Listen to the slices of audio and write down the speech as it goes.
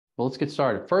Well, let's get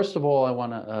started. First of all, I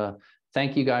want to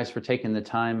thank you guys for taking the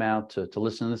time out to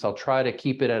listen to this. I'll try to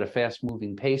keep it at a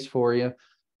fast-moving pace for you,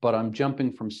 but I'm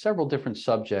jumping from several different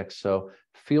subjects. So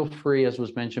feel free, as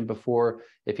was mentioned before,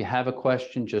 if you have a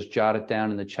question, just jot it down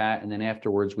in the chat, and then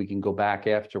afterwards we can go back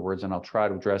afterwards, and I'll try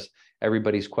to address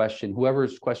everybody's question.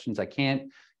 Whoever's questions I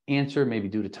can't answer, maybe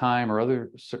due to time or other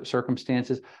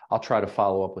circumstances, I'll try to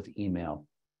follow up with email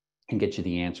and get you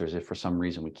the answers if for some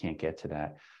reason we can't get to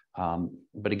that.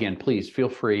 But again, please feel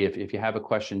free. If you have a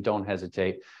question, don't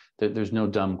hesitate. There's no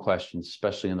dumb questions,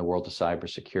 especially in the world of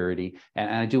cybersecurity.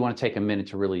 And I do want to take a minute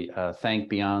to really thank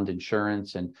Beyond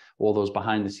Insurance and all those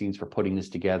behind the scenes for putting this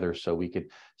together so we could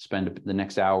spend the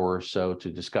next hour or so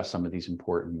to discuss some of these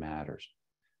important matters.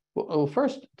 Well,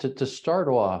 first, to start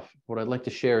off, what I'd like to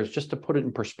share is just to put it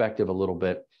in perspective a little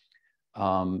bit,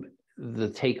 the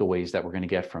takeaways that we're going to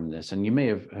get from this. And you may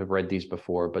have read these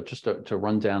before, but just to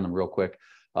run down them real quick.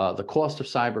 The cost of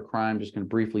cybercrime, just going to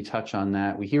briefly touch on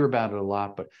that. We hear about it a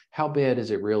lot, but how bad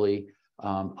is it really?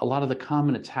 A lot of the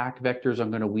common attack vectors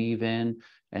I'm going to weave in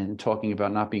and talking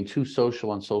about not being too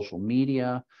social on social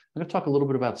media. I'm going to talk a little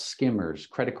bit about skimmers,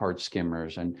 credit card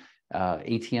skimmers, and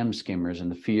ATM skimmers,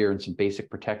 and the fear and some basic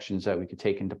protections that we could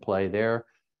take into play there.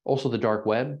 Also the dark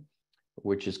web,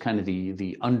 which is kind of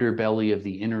the underbelly of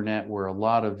the internet, where a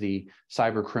lot of the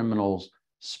cyber criminals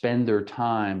spend their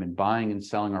time in buying and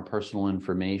selling our personal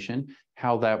information,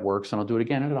 how that works. And I'll do it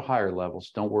again at a higher level.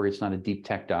 So don't worry, it's not a deep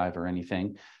tech dive or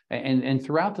anything. And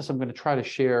throughout this, I'm going to try to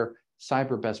share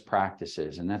cyber best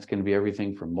practices. And that's going to be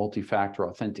everything from multi-factor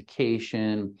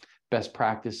authentication, best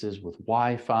practices with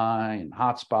Wi-Fi and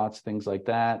hotspots, things like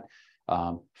that.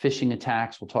 Phishing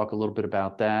attacks, we'll talk a little bit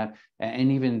about that.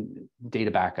 And even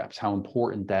data backups, how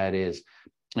important that is.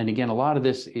 And again, a lot of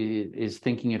this is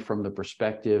thinking it from the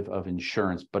perspective of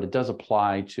insurance, but it does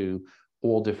apply to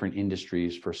all different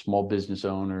industries for small business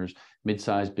owners,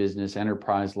 mid-sized business,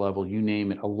 enterprise level, you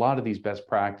name it. A lot of these best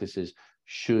practices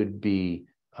should be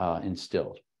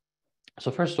instilled.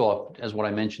 So first off, as what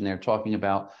I mentioned there, talking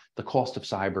about the cost of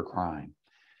cybercrime.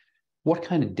 What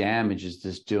kind of damage is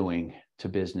this doing to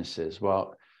businesses?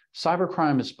 Well,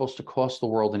 cybercrime is supposed to cost the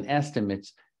world in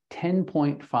estimates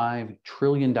 $10.5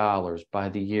 trillion by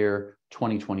the year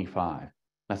 2025.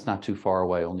 That's not too far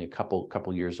away, only a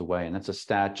couple years away. And that's a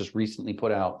stat just recently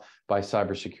put out by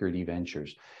Cybersecurity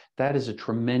Ventures. That is a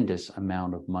tremendous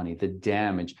amount of money, the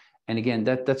damage. And again,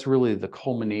 that's really the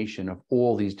culmination of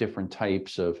all these different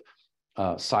types of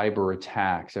cyber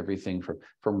attacks, everything from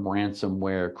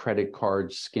ransomware, credit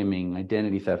card skimming,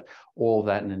 identity theft, all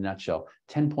that in a nutshell.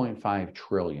 10.5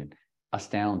 trillion,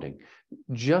 astounding.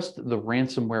 Just the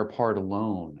ransomware part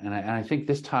alone, and I think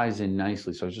this ties in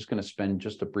nicely, so I was just going to spend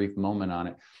just a brief moment on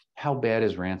it. How bad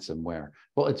is ransomware?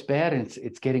 Well, it's bad, and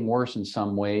it's getting worse in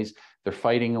some ways. They're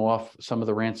fighting off some of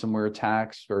the ransomware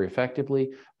attacks very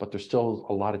effectively, but there's still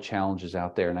a lot of challenges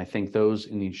out there, and I think those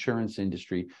in the insurance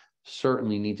industry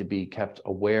certainly need to be kept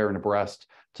aware and abreast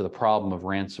to the problem of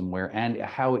ransomware and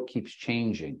how it keeps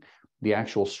changing, the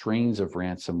actual strains of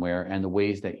ransomware and the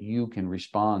ways that you can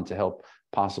respond to help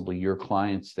possibly your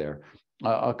clients there.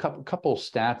 A couple of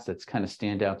stats that kind of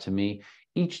stand out to me.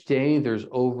 Each day, there's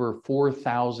over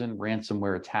 4,000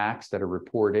 ransomware attacks that are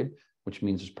reported, which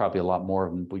means there's probably a lot more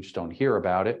of them. We just don't hear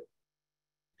about it.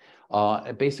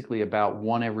 Basically about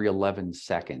 1 every 11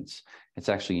 seconds. It's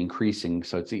actually increasing,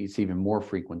 so it's even more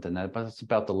frequent than that, but it's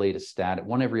about the latest stat at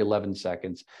 1 every 11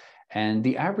 seconds. And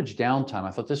the average downtime,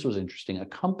 I thought this was interesting, a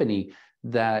company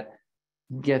that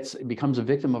becomes a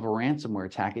victim of a ransomware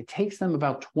attack, it takes them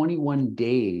about 21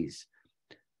 days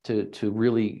to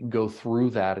really go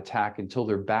through that attack until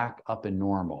they're back up and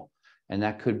normal. And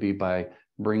that could be by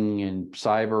bringing in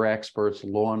cyber experts,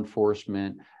 law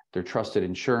enforcement, their trusted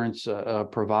insurance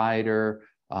provider,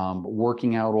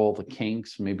 working out all the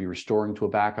kinks, maybe restoring to a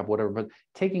backup, whatever, but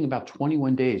taking about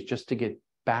 21 days just to get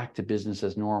back to business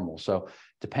as normal. So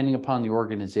depending upon the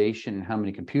organization and how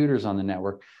many computers on the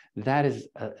network, that is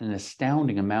an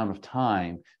astounding amount of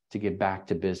time to get back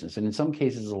to business. And in some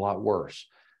cases, a lot worse.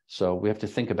 So we have to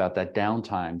think about that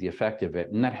downtime, the effect of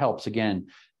it. And that helps, again,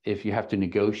 if you have to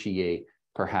negotiate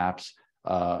perhaps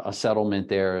a settlement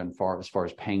there and as far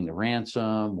as paying the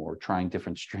ransom or trying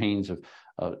different strains of,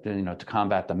 to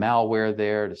combat the malware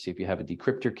there, to see if you have a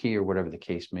decryptor key or whatever the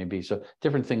case may be. So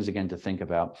different things, again, to think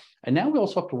about. And now we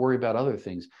also have to worry about other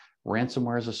things.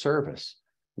 Ransomware as a service,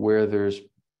 where there's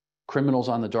criminals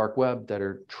on the dark web that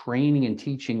are training and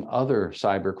teaching other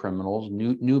cyber criminals,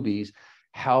 newbies,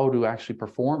 how to actually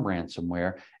perform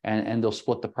ransomware, and they'll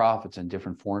split the profits in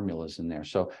different formulas in there.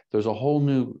 So there's a whole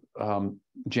new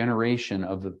generation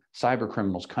of the cyber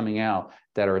criminals coming out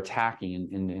that are attacking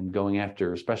and going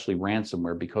after, especially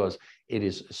ransomware, because it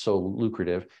is so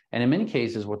lucrative. And in many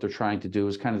cases, what they're trying to do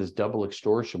is kind of this double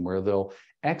extortion where they'll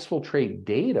exfiltrate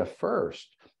data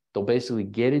first. They'll basically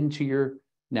get into your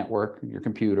network, your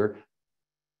computer,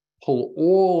 pull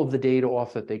all of the data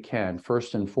off that they can,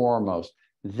 first and foremost.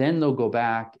 Then they'll go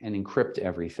back and encrypt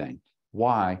everything.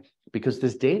 Why? Because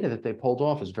this data that they pulled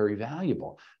off is very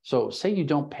valuable. So say you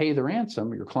don't pay the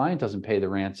ransom, your client doesn't pay the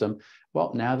ransom,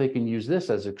 well, now they can use this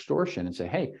as extortion and say,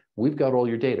 hey, we've got all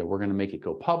your data. We're going to make it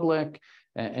go public.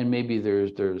 And maybe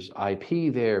there's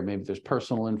IP there, maybe there's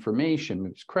personal information,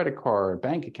 maybe it's credit card,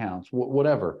 bank accounts,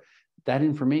 whatever. That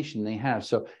information they have.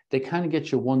 So they kind of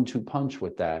get you 1-2 punch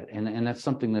with that. And that's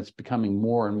something that's becoming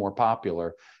more and more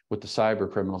popular with the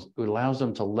cyber criminals. It allows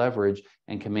them to leverage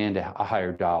and command a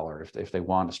higher dollar if they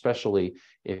want, especially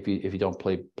if you don't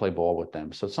play ball with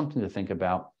them. So it's something to think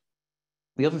about.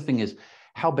 The other thing is,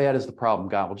 how bad has the problem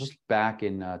got? Well, just back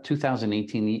in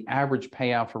 2018, the average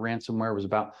payout for ransomware was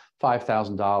about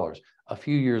 $5,000. A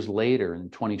few years later, in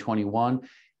 2021,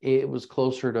 it was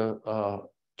closer to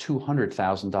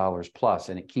 $200,000 plus,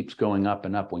 and it keeps going up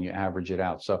and up when you average it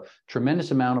out. So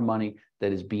tremendous amount of money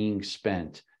that is being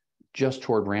spent just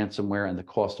toward ransomware and the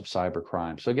cost of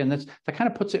cybercrime. So again, that kind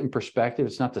of puts it in perspective.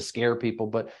 It's not to scare people,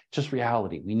 but just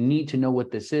reality. We need to know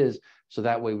what this is so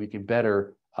that way we can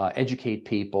better educate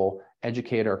people,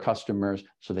 educate our customers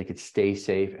so they could stay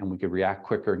safe and we could react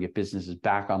quicker and get businesses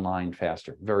back online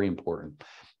faster. Very important.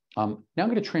 Now I'm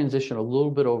going to transition a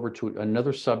little bit over to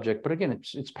another subject, but again,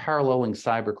 it's paralleling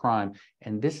cybercrime,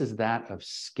 and this is that of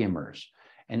skimmers.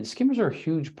 And skimmers are a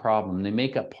huge problem. They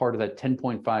make up part of that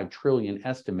 10.5 trillion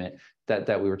estimate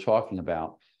that we were talking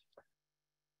about.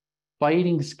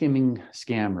 Fighting skimming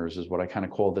scammers is what I kind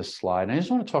of call this slide. And I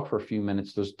just want to talk for a few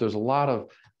minutes. There's a lot of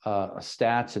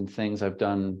stats and things. I've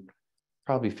done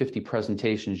probably 50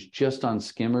 presentations just on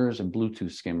skimmers and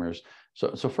Bluetooth skimmers.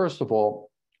 So first of all,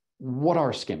 what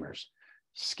are skimmers?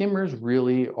 Skimmers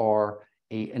really are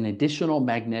an additional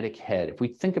magnetic head. If we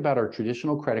think about our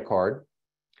traditional credit card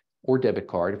or debit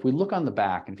card, if we look on the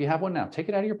back, and if you have one now, take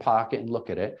it out of your pocket and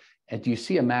look at it, and do you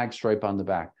see a mag stripe on the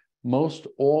back? Most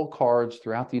all cards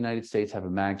throughout the United States have a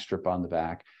mag strip on the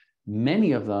back.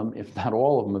 Many of them, if not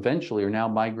all of them, eventually are now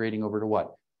migrating over to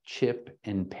what? Chip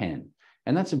and PIN.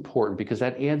 And that's important because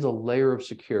that adds a layer of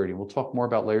security. We'll talk more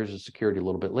about layers of security a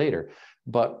little bit later.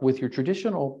 But with your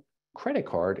traditional credit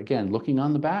card, again, looking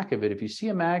on the back of it, if you see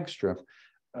a mag stripe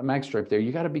there,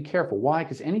 you got to be careful. Why?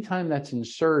 Because anytime that's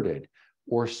inserted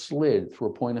or slid through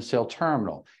a point of sale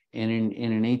terminal in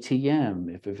an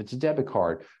ATM, if it's a debit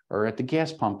card, or at the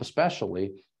gas pump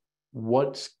especially,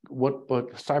 what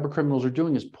cyber criminals are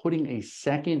doing is putting a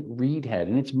second read head,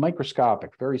 and it's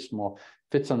microscopic, very small,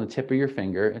 fits on the tip of your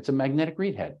finger. It's a magnetic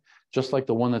read head, just like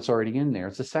the one that's already in there.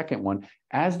 It's the second one.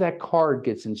 As that card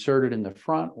gets inserted in the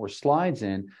front or slides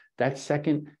in, that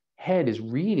second head is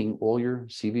reading all your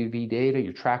CVV data,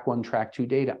 your track 1, track 2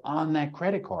 data on that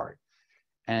credit card.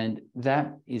 And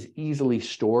that is easily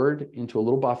stored into a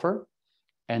little buffer.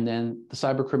 And then the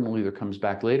cyber criminal either comes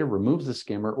back later, removes the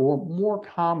skimmer, or more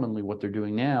commonly what they're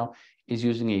doing now is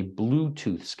using a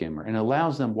Bluetooth skimmer, and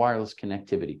allows them wireless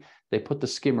connectivity. They put the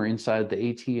skimmer inside the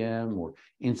ATM or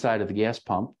inside of the gas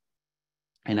pump.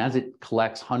 And as it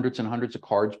collects hundreds and hundreds of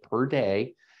cards per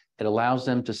day, it allows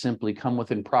them to simply come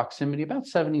within proximity, about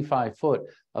 75 foot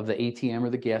of the ATM or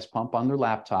the gas pump on their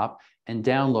laptop, and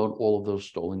download all of those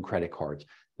stolen credit cards.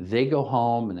 They go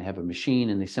home and they have a machine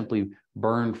and they simply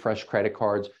burn fresh credit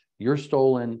cards, your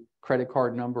stolen credit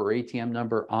card number or ATM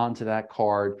number onto that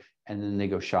card, and then they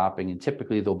go shopping. And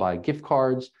typically they'll buy gift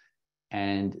cards,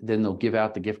 and then they'll give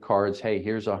out the gift cards. Hey,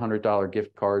 here's a $100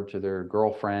 gift card to their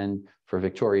girlfriend for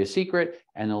Victoria's Secret,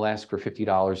 and they'll ask for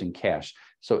 $50 in cash.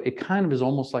 So it kind of is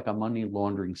almost like a money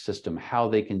laundering system, how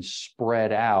they can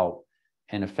spread out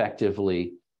and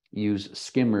effectively use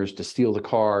skimmers to steal the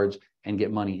cards and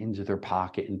get money into their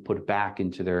pocket and put it back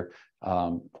into their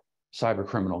cyber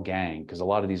criminal gang, because a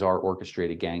lot of these are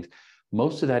orchestrated gangs.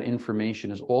 Most of that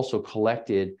information is also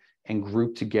collected and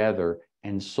grouped together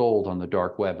and sold on the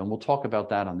dark web. And we'll talk about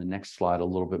that on the next slide, a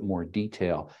little bit more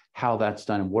detail, how that's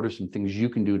done and what are some things you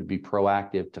can do to be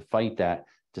proactive to fight that,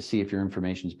 to see if your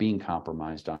information is being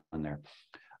compromised on there.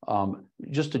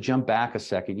 Just to jump back a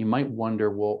second, you might wonder,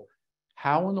 well,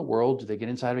 how in the world do they get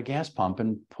inside a gas pump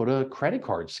and put a credit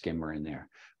card skimmer in there?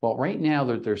 Well, right now,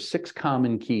 there's 6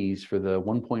 common keys for the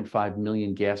 1.5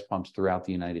 million gas pumps throughout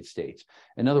the United States.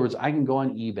 In other words, I can go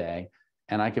on eBay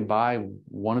and I can buy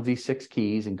one of these 6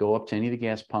 keys and go up to any of the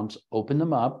gas pumps, open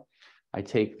them up. I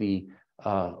take the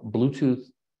Bluetooth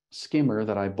skimmer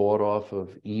that I bought off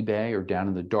of eBay or down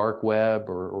in the dark web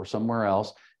or somewhere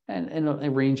else, and they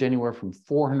range anywhere from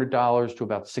 $400 to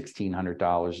about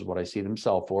 $1,600 is what I see them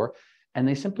sell for. And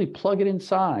they simply plug it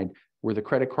inside where the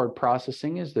credit card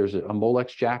processing is. There's a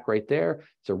Molex jack right there.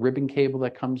 It's a ribbon cable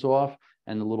that comes off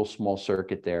and a little small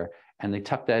circuit there. And they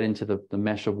tuck that into the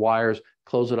mesh of wires,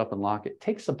 close it up and lock it. It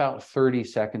takes about 30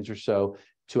 seconds or so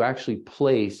to actually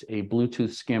place a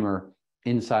Bluetooth skimmer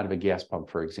inside of a gas pump,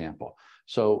 for example.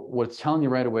 So what it's telling you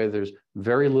right away, there's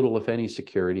very little, if any,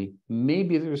 security.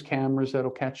 Maybe there's cameras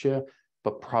that'll catch you,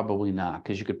 but probably not,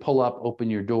 because you could pull up, open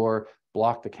your door,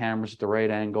 block the cameras at the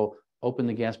right angle, open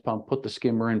the gas pump, put the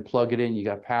skimmer in, plug it in, you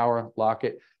got power, lock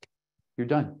it, you're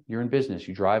done. You're in business.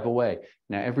 You drive away.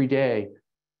 Now, every day,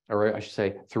 or I should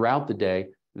say throughout the day,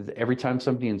 every time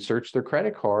somebody inserts their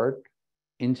credit card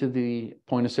into the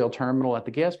point of sale terminal at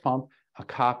the gas pump, a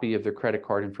copy of their credit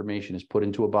card information is put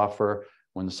into a buffer.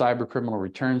 When the cyber criminal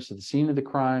returns to the scene of the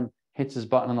crime, hits his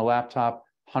button on the laptop,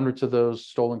 hundreds of those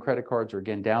stolen credit cards are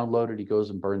again downloaded. He goes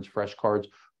and burns fresh cards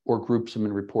or groups them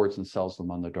in reports and sells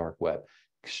them on the dark web.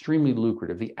 Extremely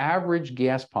lucrative. The average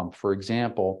gas pump, for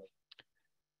example,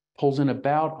 pulls in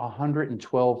about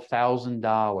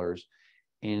 $112,000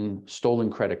 in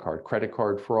stolen credit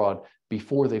card fraud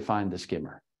before they find the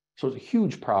skimmer. So it's a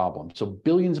huge problem. So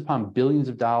billions upon billions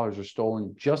of dollars are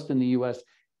stolen just in the US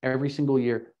every single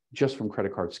year, just from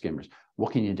credit card skimmers.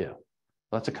 What can you do?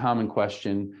 That's a common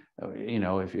question. You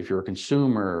know, if you're a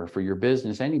consumer, for your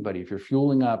business, anybody, if you're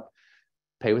fueling up,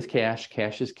 pay with cash.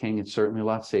 Cash is king. It's certainly a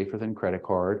lot safer than credit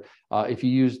card. If you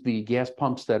use the gas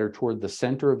pumps that are toward the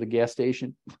center of the gas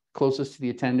station, closest to the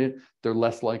attendant, they're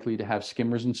less likely to have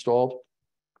skimmers installed.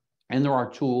 And there are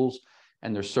tools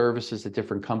and there's services that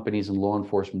different companies and law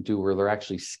enforcement do where they're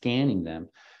actually scanning them.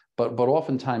 But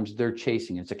oftentimes they're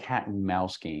chasing. It's a cat and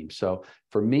mouse game. So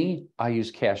for me, I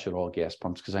use cash at all gas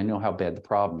pumps because I know how bad the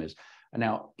problem is.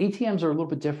 Now, ATMs are a little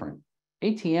bit different.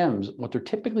 ATMs, what they're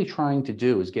typically trying to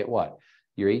do is get what?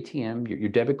 Your ATM, your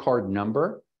debit card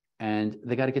number, and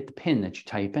they got to get the PIN that you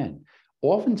type in.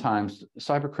 Oftentimes,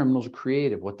 cyber criminals are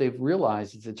creative. What they've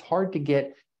realized is it's hard to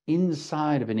get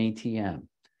inside of an ATM.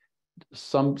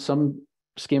 Some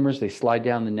skimmers, they slide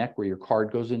down the neck where your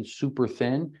card goes in super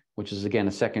thin, which is, again,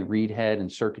 a second read head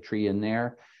and circuitry in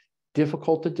there.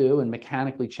 Difficult to do and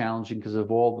mechanically challenging because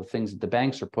of all the things that the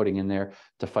banks are putting in there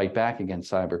to fight back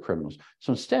against cyber criminals.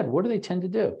 So instead, what do they tend to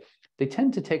do? They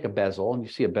tend to take a bezel, and you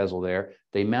see a bezel there.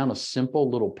 They mount a simple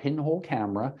little pinhole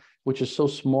camera, which is so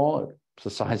small, it's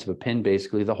the size of a pin,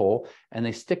 basically, the hole, and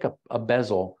they stick a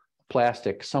bezel,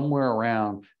 plastic, somewhere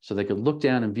around so they could look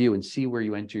down and view and see where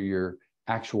you enter your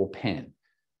actual PIN.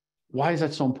 Why is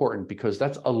that so important? Because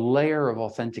that's a layer of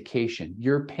authentication.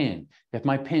 Your PIN, if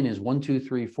my PIN is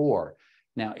 1234,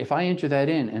 now if I enter that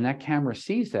in and that camera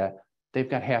sees that, they've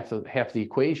got half the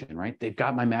equation, right? They've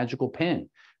got my magical PIN.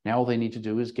 Now all they need to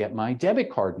do is get my debit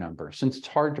card number. Since it's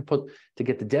hard to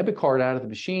get the debit card out of the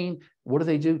machine, what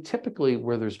do? Typically,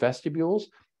 where there's vestibules,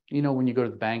 you know, when you go to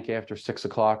the bank after 6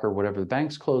 o'clock or whatever, the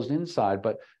bank's closed inside,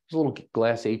 but there's a little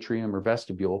glass atrium or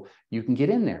vestibule, you can get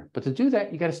in there. But to do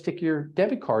that, you got to stick your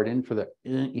debit card in for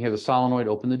you hear the solenoid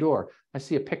open the door. I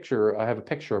have a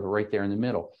picture of it right there in the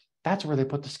middle. That's where they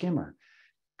put the skimmer.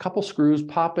 Couple screws,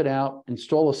 pop it out,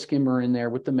 install a skimmer in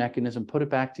there with the mechanism, put it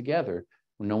back together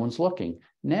when no one's looking.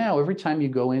 Now, every time you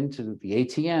go into the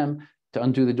ATM to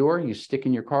undo the door, you stick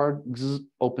in your card, zzz,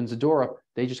 opens the door up.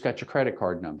 They just got your credit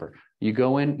card number. You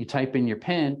go in, you type in your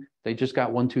PIN, they just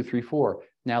got 1234.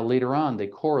 Now, later on, they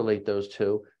correlate those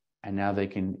two, and now they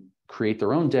can create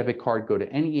their own debit card, go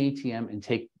to any ATM, and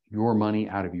take your money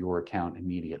out of your account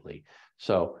immediately.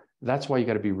 So that's why you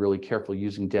got to be really careful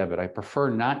using debit. I prefer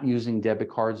not using debit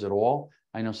cards at all.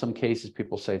 I know some cases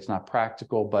people say it's not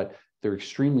practical, but they're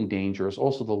extremely dangerous.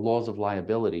 Also, the laws of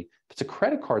liability. If it's a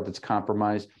credit card that's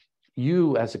compromised,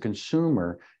 you as a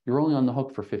consumer, you're only on the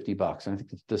hook for $50. And I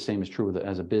think the same is true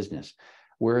as a business.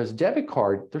 Whereas debit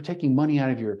card, they're taking money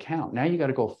out of your account. Now you got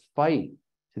to go fight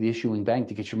to the issuing bank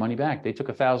to get your money back. They took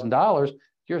 $1,000,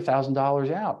 you're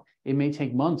 $1,000 out. It may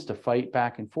take months to fight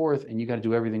back and forth, and you got to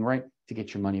do everything right to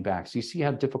get your money back. So you see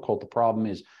how difficult the problem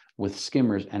is with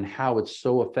skimmers and how it's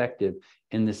so effective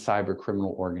in this cyber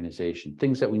criminal organization.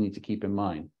 Things that we need to keep in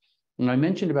mind. And I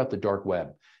mentioned about the dark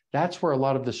web. That's where a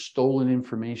lot of the stolen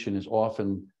information is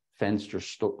often fenced or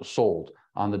sold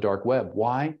on the dark web.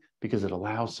 Why? Because it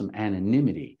allows some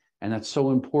anonymity. And that's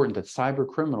so important that cyber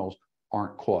criminals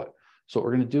aren't caught. So what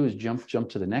we're going to do is jump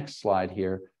to the next slide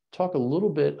here, talk a little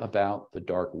bit about the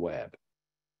dark web.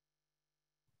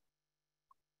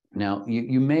 Now,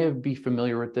 you may be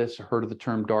familiar with this, or heard of the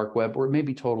term dark web, or it may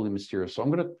be totally mysterious. So I'm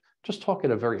going to just talk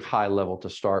at a very high level to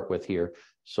start with here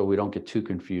so we don't get too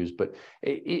confused. But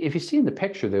if you see in the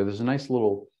picture there's a nice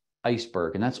little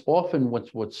iceberg. And that's often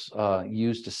what's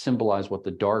used to symbolize what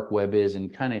the dark web is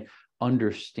and kind of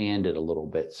understand it a little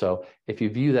bit. So if you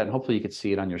view that, and hopefully you can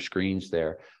see it on your screens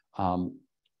there.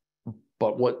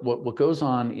 But what goes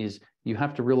on is you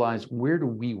have to realize, where do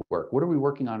we work? What are we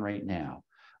working on right now?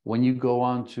 When you go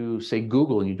on to, say,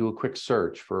 Google, and you do a quick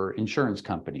search for insurance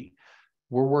company,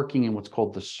 we're working in what's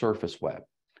called the surface web.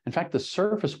 In fact, the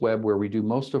surface web, where we do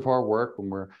most of our work when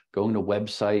we're going to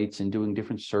websites and doing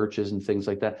different searches and things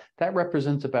like that, that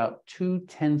represents about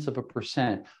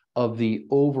 0.2% of the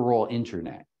overall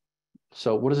internet.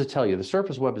 So what does it tell you? The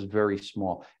surface web is very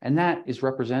small, and that is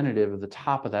representative of the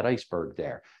top of that iceberg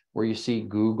there, where you see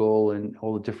Google and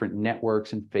all the different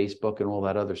networks and Facebook and all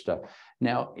that other stuff.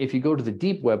 Now, if you go to the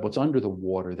deep web, what's under the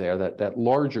water there, that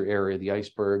larger area, the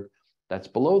iceberg that's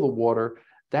below the water,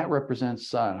 that represents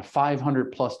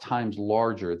 500 plus times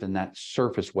larger than that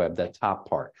surface web, that top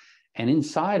part. And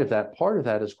inside of that, part of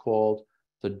that is called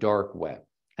the dark web.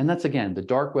 And that's, again, the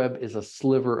dark web is a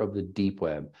sliver of the deep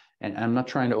web. And I'm not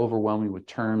trying to overwhelm you with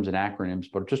terms and acronyms,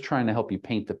 but I'm just trying to help you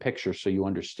paint the picture so you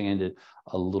understand it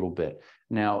a little bit.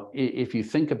 Now, if you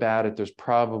think about it, there's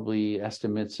probably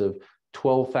estimates of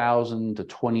 12,000 to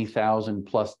 20,000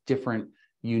 plus different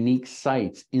unique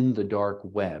sites in the dark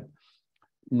web.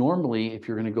 Normally, if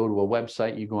you're going to go to a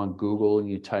website, you go on Google and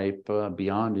you type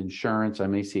Beyond Insurance. I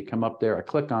may see it come up there. I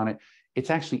click on it. It's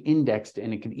actually indexed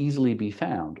and it can easily be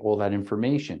found, all that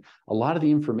information. A lot of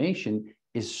the information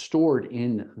is stored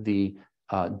in the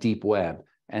deep web,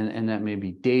 and that may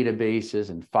be databases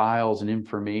and files and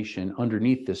information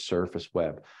underneath this surface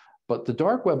web. But the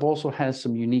dark web also has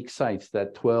some unique sites,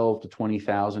 that 12 to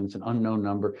 20,000, it's an unknown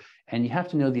number, and you have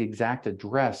to know the exact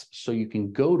address so you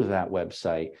can go to that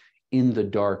website in the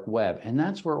dark web. And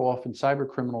that's where often cyber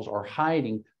criminals are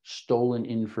hiding stolen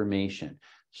information.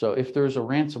 So if there's a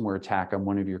ransomware attack on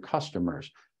one of your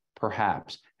customers,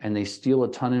 perhaps, and they steal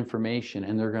a ton of information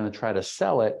and they're going to try to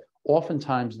sell it,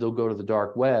 oftentimes they'll go to the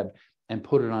dark web and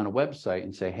put it on a website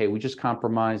and say, hey, we just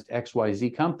compromised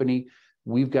XYZ company.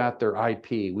 We've got their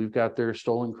IP, we've got their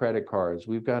stolen credit cards,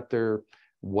 we've got their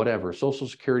whatever, social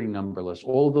security number list,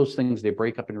 all of those things they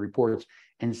break up in reports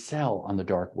and sell on the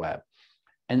dark web.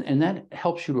 And that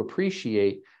helps you to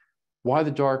appreciate why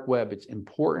the dark web is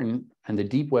important, and the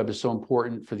deep web is so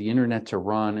important for the internet to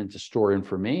run and to store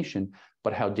information,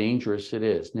 but how dangerous it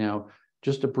is. Now,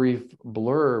 just a brief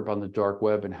blurb on the dark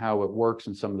web and how it works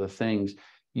and some of the things.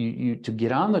 To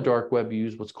get on the dark web, you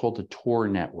use what's called the Tor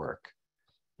network.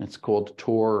 It's called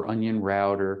Tor, Onion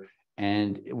Router.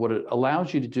 And what it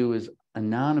allows you to do is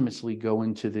anonymously go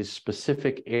into this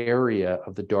specific area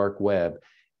of the dark web.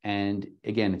 And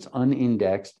again, it's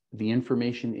unindexed. The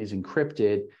information is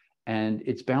encrypted and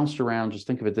it's bounced around. Just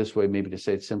think of it this way, maybe to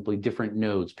say it simply, different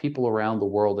nodes, people around the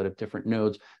world that have different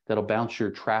nodes that'll bounce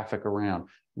your traffic around.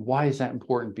 Why is that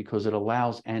important? Because it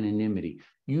allows anonymity.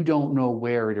 You don't know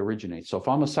where it originates. So if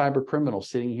I'm a cyber criminal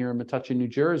sitting here in Metuchen, New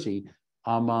Jersey,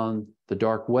 I'm on the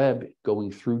dark web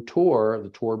going through Tor, the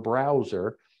Tor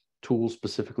browser, tools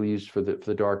specifically used for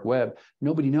the dark web.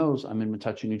 Nobody knows I'm in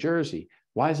Metuchen, New Jersey.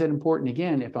 Why is that important?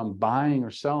 Again, if I'm buying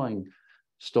or selling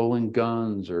stolen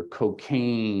guns or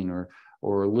cocaine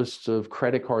or lists of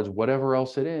credit cards, whatever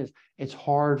else it is, it's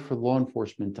hard for law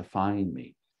enforcement to find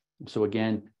me. So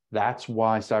again, that's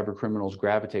why cyber criminals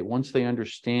gravitate. Once they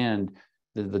understand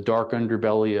the dark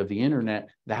underbelly of the internet,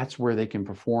 that's where they can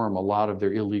perform a lot of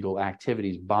their illegal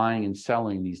activities, buying and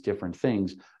selling these different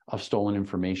things of stolen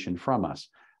information from us.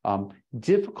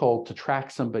 Difficult to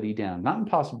track somebody down, not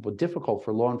impossible, but difficult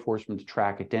for law enforcement to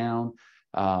track it down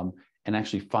and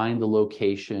actually find the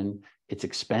location. It's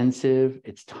expensive,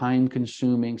 it's time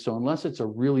consuming. So unless it's a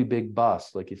really big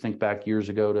bust, like you think back years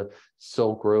ago to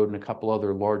Silk Road and a couple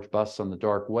other large busts on the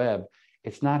dark web,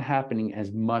 it's not happening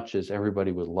as much as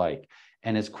everybody would like.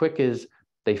 And as quick as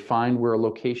they find where a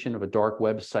location of a dark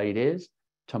website is,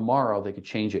 tomorrow they could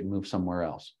change it and move somewhere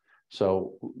else.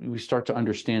 So we start to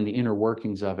understand the inner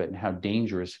workings of it and how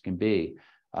dangerous it can be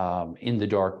in the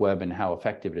dark web and how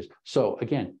effective it is. So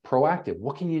again, proactive,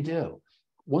 what can you do?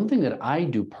 One thing that I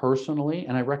do personally,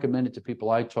 and I recommend it to people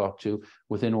I talk to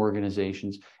within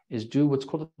organizations, is do what's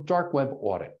called a dark web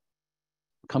audit.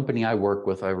 Company I work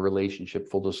with, I have a relationship,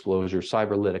 full disclosure,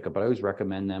 Cyberlytica, but I always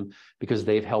recommend them because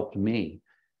they've helped me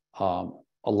a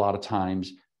lot of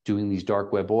times doing these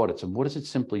dark web audits. And what does it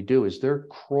simply do is they're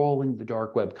crawling the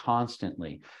dark web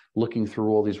constantly, looking through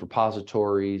all these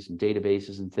repositories and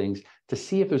databases and things to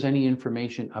see if there's any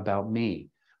information about me,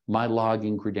 my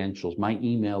login credentials, my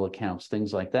email accounts,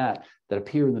 things like that, that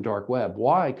appear in the dark web.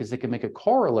 Why? Because they can make a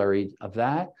corollary of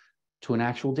that to an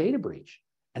actual data breach.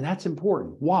 And that's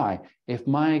important. Why? If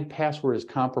my password is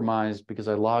compromised because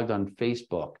I logged on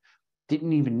Facebook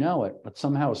didn't even know it, but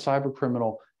somehow a cyber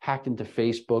criminal hacked into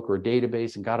Facebook or a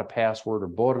database and got a password or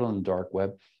bought it on the dark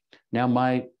web. Now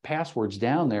my password's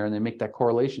down there and they make that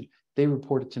correlation. They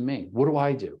report it to me. What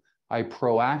do? I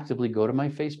proactively go to my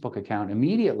Facebook account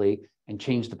immediately and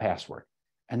change the password.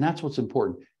 And that's what's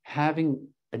important. Having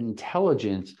an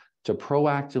intelligence to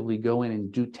proactively go in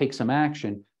and take some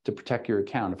action to protect your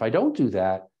account. If I don't do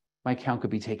that, my account could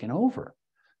be taken over.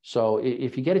 So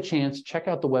if you get a chance, check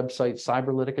out the website,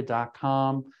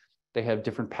 cyberlytica.com. They have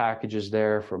different packages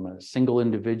there from a single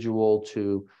individual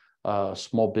to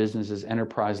small businesses,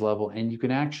 enterprise level. And you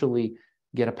can actually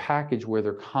get a package where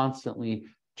they're constantly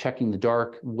checking the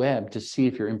dark web to see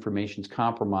if your information is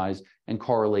compromised and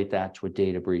correlate that to a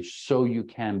data breach so you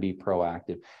can be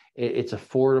proactive. It's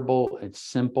affordable, it's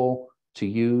simple to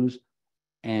use,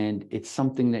 and it's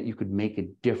something that you could make a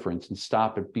difference and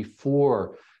stop it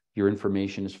before your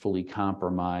information is fully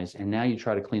compromised. And now you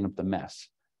try to clean up the mess.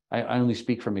 I only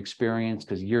speak from experience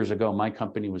because years ago, my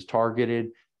company was targeted,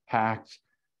 hacked,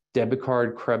 debit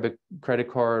card, credit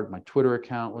card, my Twitter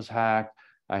account was hacked.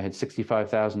 I had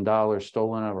 $65,000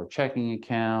 stolen out of our checking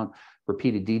account,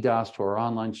 repeated DDoS to our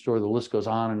online store. The list goes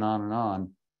on and on and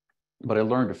on. But I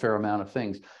learned a fair amount of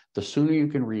things. The sooner you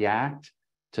can react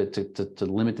to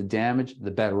limit the damage,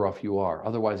 the better off you are.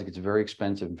 Otherwise, it gets very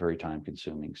expensive and very time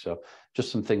consuming. So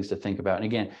just some things to think about. And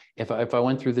again, if I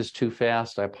went through this too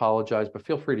fast, I apologize, but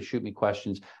feel free to shoot me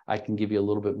questions. I can give you a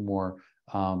little bit more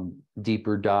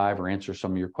deeper dive or answer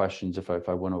some of your questions if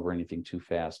I went over anything too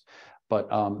fast. But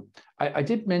I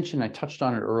did mention, I touched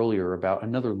on it earlier about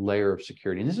another layer of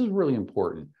security, and this is really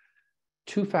important,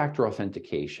 two-factor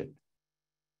authentication.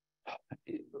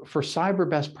 For cyber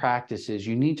best practices,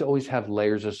 you need to always have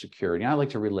layers of security. And I like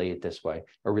to relate it this way.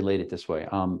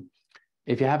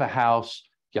 If you have a house,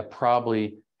 you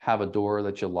probably have a door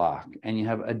that you lock and you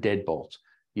have a deadbolt.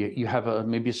 You have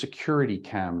maybe a security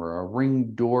camera, a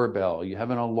Ring doorbell, you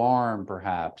have an alarm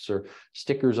perhaps, or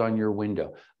stickers on your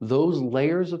window. Those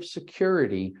layers of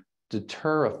security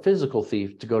deter a physical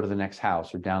thief to go to the next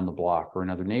house or down the block or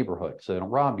another neighborhood so they don't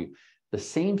rob you. The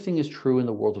same thing is true in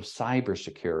the world of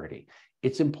cybersecurity.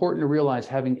 It's important to realize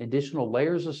having additional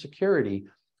layers of security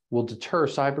will deter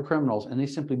cyber criminals and they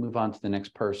simply move on to the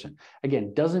next person.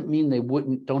 Again, doesn't mean they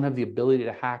don't have the ability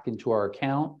to hack into our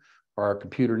account or our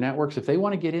computer networks. If they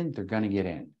want to get in, they're going to get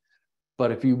in.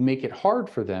 But if you make it hard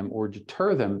for them or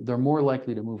deter them, they're more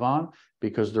likely to move on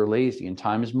because they're lazy and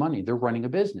time is money. They're running a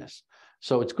business.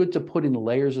 So it's good to put in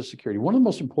layers of security. One of the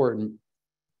most important,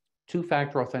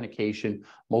 two-factor authentication,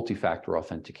 multi-factor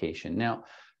authentication. Now,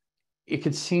 it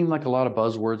could seem like a lot of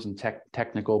buzzwords and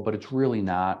technical, but it's really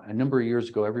not. A number of years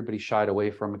ago, everybody shied away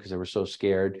from it because they were so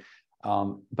scared.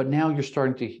 But now you're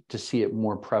starting to see it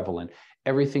more prevalent.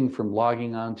 Everything from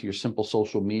logging on to your simple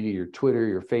social media, your Twitter,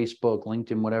 your Facebook,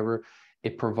 LinkedIn, whatever,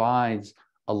 it provides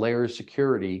a layer of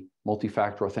security,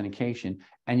 multi-factor authentication,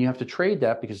 and you have to trade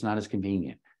that because it's not as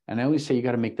convenient. And I always say you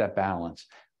got to make that balance.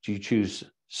 Do you choose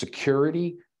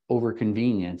security over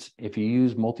convenience? If you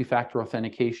use multi-factor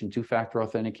authentication, two-factor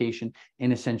authentication,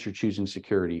 in a sense, you're choosing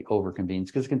security over convenience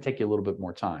because it can take you a little bit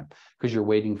more time because you're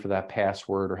waiting for that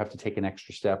password or have to take an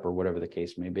extra step or whatever the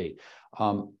case may be.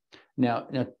 Now,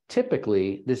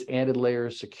 typically, this added layer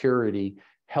of security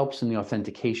helps in the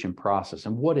authentication process.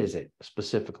 And what is it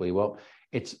specifically? Well,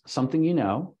 it's something you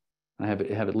know. I have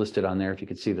it listed on there if you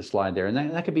could see the slide there. And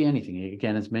that could be anything.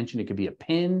 Again, as mentioned, it could be a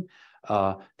PIN,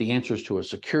 the answers to a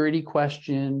security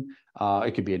question.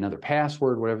 It could be another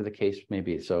password, whatever the case may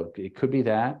be. So it could be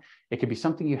that. It could be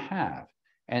something you have.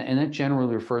 And that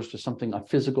generally refers to something, a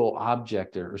physical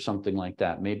object or something like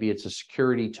that. Maybe it's a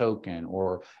security token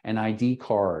or an ID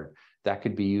card that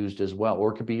could be used as well.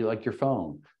 Or it could be like your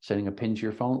phone, sending a PIN to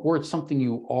your phone, or it's something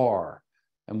you are.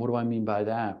 And what do I mean by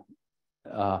that?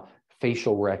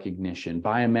 Facial recognition,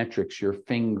 biometrics, your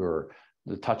finger,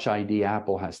 the Touch ID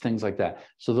Apple has, things like that.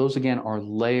 So those, again, are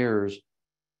layers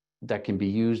that can be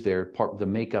used there, part of the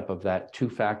makeup of that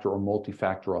two-factor or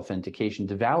multi-factor authentication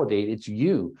to validate it's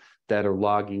you that are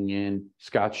logging in,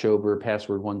 Scott Schober,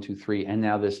 password 123, and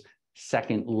now this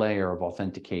second layer of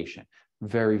authentication.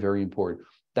 Very, very important.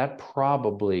 That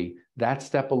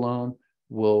step alone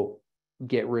will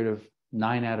get rid of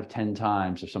 9 out of 10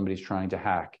 times if somebody's trying to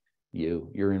hack you,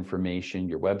 your information,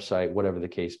 your website, whatever the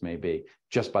case may be,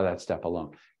 just by that step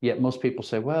alone. Yet most people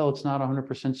say, well, it's not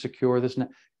 100% secure.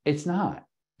 It's not.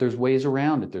 There's ways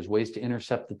around it. There's ways to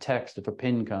intercept the text if a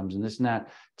PIN comes and this and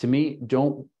that. To me,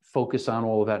 don't focus on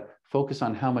all of that. Focus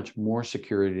on how much more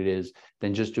secure it is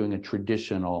than just doing a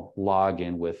traditional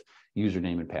login with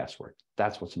username and password.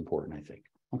 That's what's important, I think.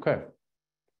 Okay.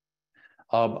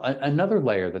 Another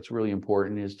layer that's really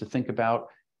important is to think about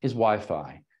is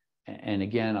Wi-Fi. And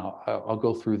again, I'll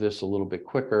go through this a little bit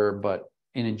quicker, but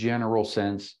in a general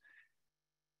sense,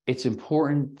 it's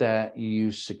important that you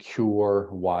use secure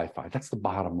Wi-Fi. That's the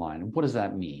bottom line. And what does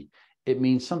that mean? It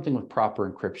means something with proper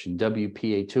encryption,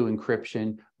 WPA2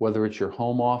 encryption, whether it's your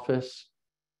home office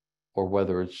or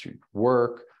whether it's your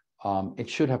work, it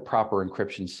should have proper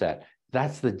encryption set.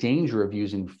 That's the danger of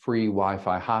using free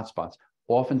Wi-Fi hotspots.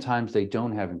 Oftentimes they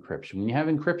don't have encryption. When you have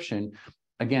encryption,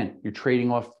 again, you're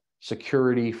trading off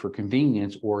security for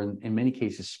convenience, or in many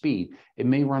cases, speed. It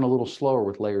may run a little slower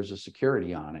with layers of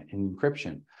security on it and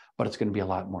encryption, but it's going to be a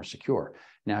lot more secure.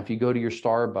 Now, if you go to your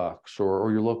Starbucks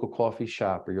or your local coffee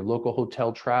shop or your local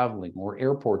hotel traveling, or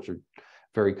airports are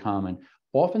very common,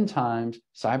 oftentimes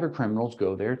cyber criminals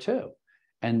go there too.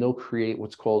 And they'll create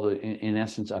what's called, in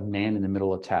essence, a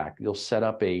man-in-the-middle attack. You'll set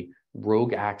up a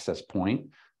rogue access point.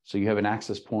 So you have an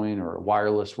access point or a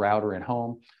wireless router at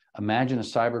home. Imagine a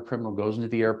cyber criminal goes into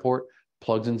the airport,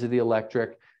 plugs into the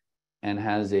electric, and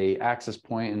has a access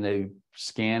point, and they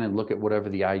scan and look at whatever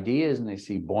the ID is, and they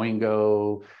see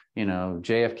Boingo,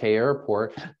 JFK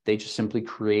Airport. They just simply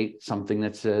create something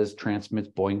that says transmits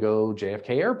Boingo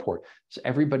JFK Airport. So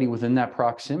everybody within that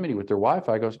proximity with their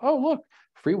Wi-Fi goes, oh, look,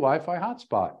 free Wi-Fi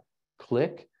hotspot.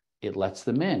 Click, it lets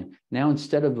them in. Now,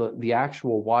 instead of the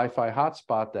actual Wi-Fi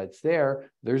hotspot that's there,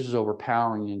 theirs is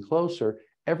overpowering and closer.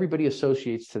 Everybody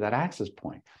associates to that access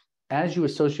point. As you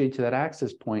associate to that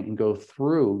access point and go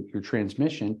through your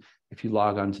transmission, if you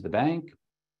log on to the bank,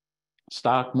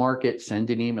 stock market, send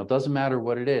an email, doesn't matter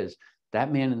what it is,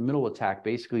 that man-in-the-middle attack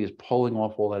basically is pulling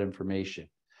off all that information.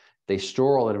 They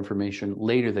store all that information.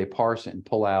 Later, they parse it and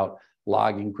pull out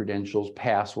login credentials,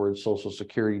 passwords, social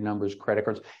security numbers, credit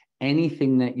cards,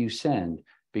 anything that you send,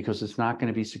 because it's not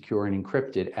going to be secure and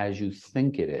encrypted as you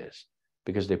think it is,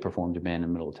 because they performed a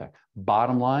man-in-the-middle attack.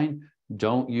 Bottom line,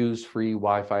 don't use free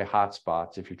Wi-Fi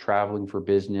hotspots. If you're traveling for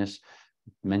business,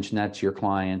 mention that to your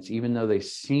clients, even though they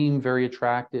seem very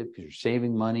attractive because you're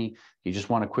saving money, you just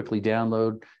want to quickly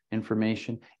download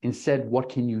information. Instead, what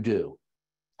can you do?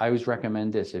 I always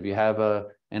recommend this. If you have an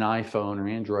iPhone or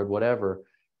Android, whatever,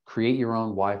 create your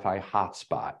own Wi-Fi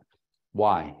hotspot.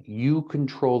 Why? You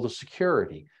control the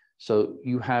security. So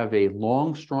you have a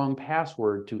long, strong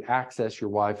password to access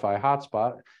your Wi-Fi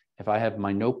hotspot. If I have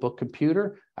my notebook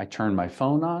computer, I turn my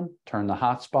phone on, turn the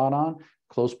hotspot on,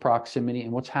 close proximity,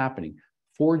 and what's happening?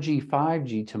 4G,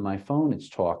 5G to my phone, it's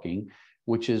talking,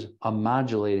 which is a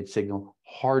modulated signal,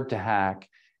 hard to hack.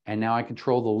 And now I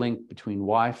control the link between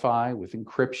Wi-Fi with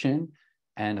encryption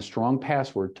and a strong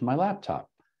password to my laptop.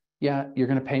 Yeah, you're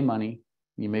going to pay money.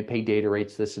 You may pay data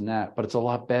rates, this and that, but it's a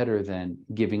lot better than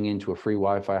giving into a free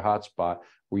Wi-Fi hotspot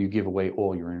where you give away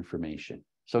all your information.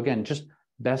 So again, just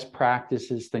best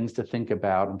practices, things to think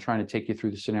about. I'm trying to take you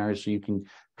through the scenario so you can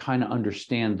kind of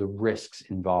understand the risks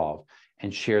involved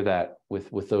and share that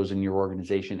with those in your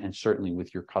organization and certainly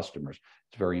with your customers.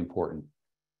 It's very important.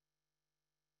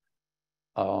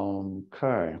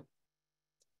 Okay.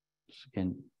 So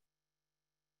again,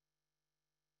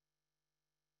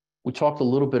 we talked a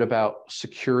little bit about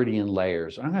security and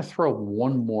layers. I'm going to throw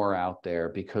one more out there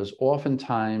because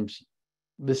oftentimes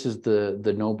this is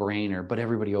the no-brainer, but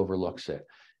everybody overlooks it.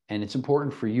 And it's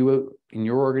important for you in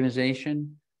your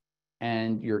organization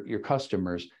and your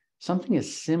customers. Something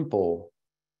as simple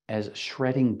as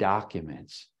shredding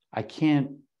documents. I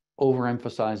can't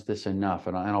overemphasize this enough,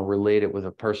 and I'll relate it with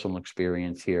a personal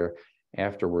experience here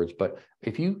afterwards. But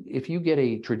if you get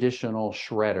a traditional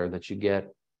shredder that you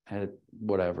get at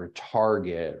whatever,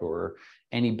 Target or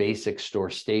any basic store,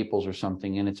 Staples or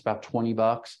something, and it's about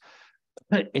 $20,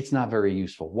 it's not very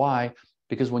useful. Why?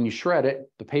 Because when you shred it,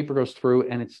 the paper goes through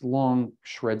and it's long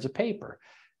shreds of paper.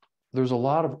 There's a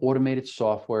lot of automated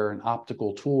software and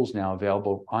optical tools now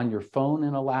available on your phone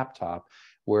and a laptop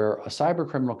where a cyber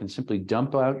criminal can simply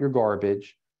dump out your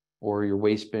garbage or your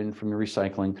waste bin from your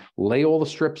recycling, lay all the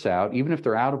strips out, even if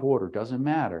they're out of order, doesn't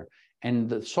matter. And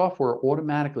the software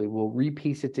automatically will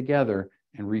repiece it together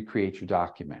and recreate your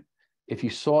document. If you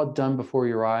saw it done before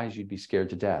your eyes, you'd be scared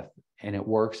to death. And it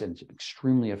works and it's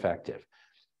extremely effective.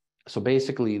 So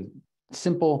basically,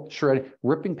 simple shredding,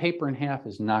 ripping paper in half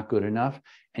is not good enough.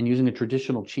 And using a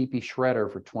traditional cheapy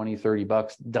shredder for $20,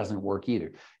 $30 doesn't work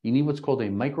either. You need what's called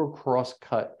a micro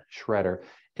cross-cut shredder.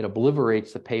 It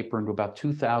obliterates the paper into about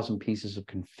 2,000 pieces of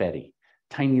confetti,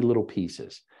 tiny little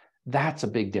pieces. That's a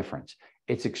big difference.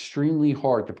 It's extremely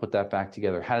hard to put that back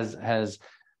together. Has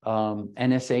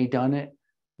NSA done it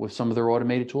with some of their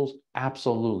automated tools?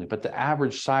 Absolutely. But the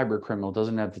average cyber criminal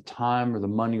doesn't have the time or the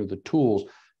money or the tools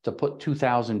to put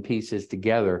 2,000 pieces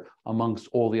together amongst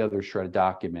all the other shredded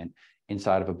document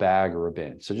inside of a bag or a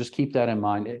bin. So just keep that in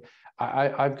mind.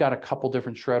 I've got a couple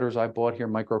different shredders I bought here,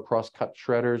 micro cross cut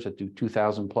shredders that do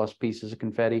 2,000 plus pieces of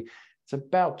confetti. It's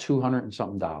about $200 and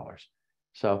something.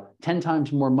 So 10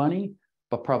 times more money,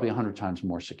 but probably 100 times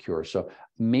more secure. So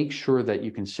make sure that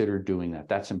you consider doing that.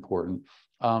 That's important.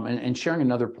 And sharing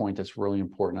another point that's really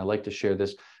important. I like to share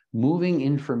this. Moving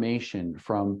information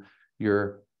from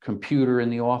your computer in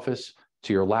the office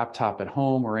to your laptop at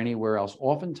home or anywhere else.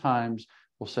 Oftentimes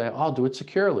we'll say, I'll do it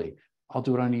securely. I'll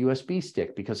do it on a USB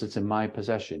stick because it's in my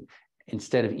possession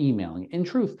instead of emailing. In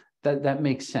truth, that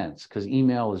makes sense because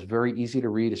email is very easy to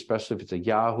read, especially if it's a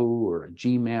Yahoo or a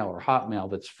Gmail or Hotmail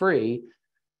that's free.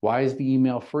 Why is the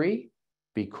email free?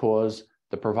 Because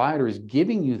the provider is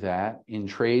giving you that in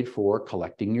trade for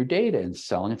collecting your data and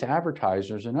selling it to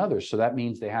advertisers and others. So that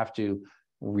means they have to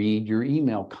read your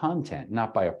email content,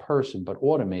 not by a person, but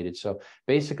automated. So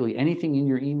basically anything in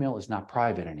your email is not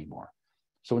private anymore.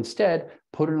 So instead,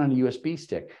 put it on a USB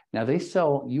stick. Now they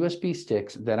sell USB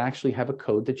sticks that actually have a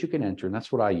code that you can enter, and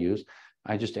that's what I use.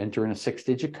 I just enter in a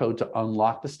 6-digit code to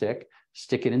unlock the stick,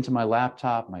 stick it into my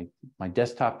laptop, my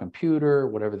desktop computer,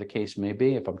 whatever the case may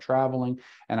be, if I'm traveling,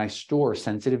 and I store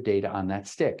sensitive data on that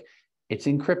stick. It's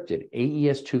encrypted,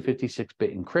 AES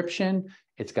 256-bit encryption.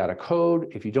 It's got a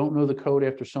code. If you don't know the code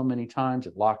after so many times,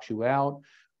 it locks you out,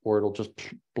 or it'll just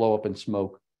blow up in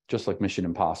smoke, just like Mission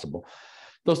Impossible.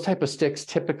 Those type of sticks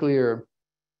typically are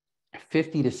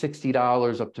 $50 to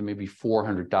 $60 up to maybe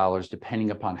 $400,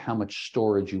 depending upon how much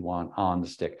storage you want on the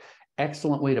stick.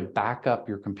 Excellent way to back up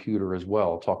your computer as well.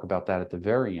 I'll talk about that at the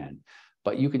very end.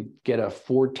 But you could get a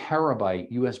 4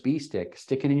 terabyte USB stick,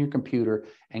 stick it in your computer,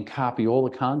 and copy all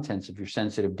the contents of your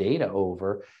sensitive data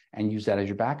over and use that as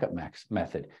your backup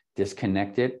method.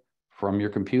 Disconnect it from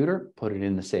your computer, put it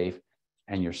in the safe,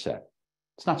 and you're set.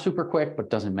 It's not super quick, but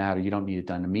doesn't matter. You don't need it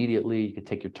done immediately. You can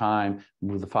take your time,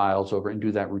 move the files over, and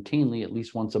do that routinely at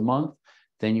least once a month.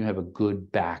 Then you have a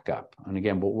good backup. And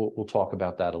again, we'll talk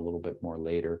about that a little bit more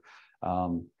later.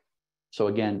 So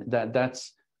again,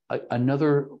 that's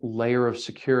another layer of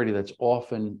security that's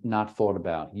often not thought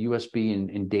about. USB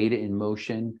and data in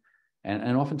motion.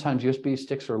 And oftentimes USB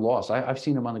sticks are lost. I've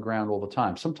seen them on the ground all the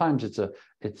time. Sometimes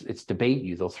it's debate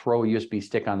you. They'll throw a USB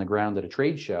stick on the ground at a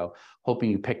trade show,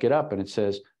 hoping you pick it up, and it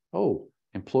says, "Oh,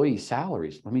 employee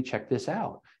salaries. Let me check this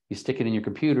out." You stick it in your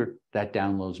computer, that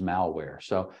downloads malware.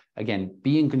 So again,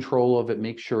 be in control of it.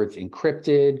 Make sure it's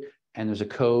encrypted and there's a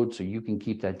code so you can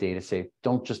keep that data safe.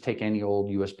 Don't just take any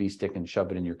old USB stick and shove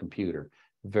it in your computer.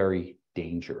 Very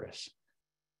dangerous.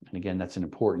 And again, that's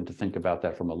important to think about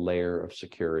that from a layer of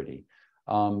security.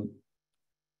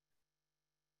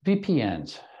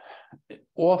 VPNs.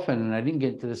 Often, and I didn't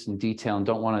get into this in detail and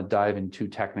don't want to dive in too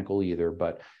technical either,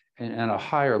 but at a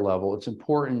higher level, it's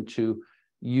important to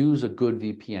use a good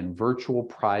VPN, virtual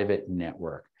private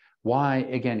network. Why?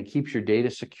 Again, it keeps your data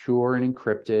secure and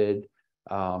encrypted.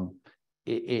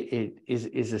 It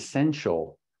is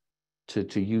essential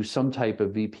to use some type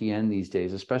of VPN these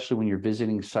days, especially when you're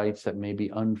visiting sites that may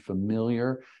be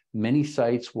unfamiliar. Many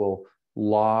sites will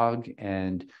log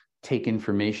and take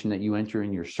information that you enter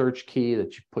in your search key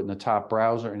that you put in the top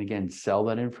browser and again, sell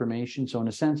that information. So in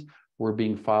a sense, we're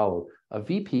being followed. A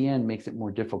VPN makes it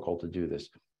more difficult to do this.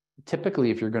 Typically,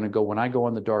 if you're going to go, when I go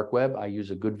on the dark web, I use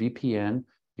a good VPN,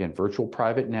 again, virtual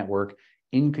private network,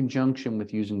 in conjunction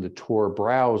with using the Tor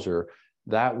browser.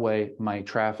 That way, my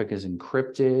traffic is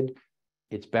encrypted.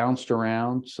 It's bounced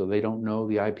around, so they don't know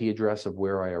the IP address of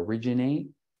where I originate,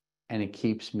 and it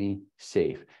keeps me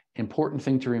safe. Important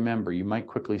thing to remember, you might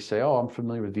quickly say, oh, I'm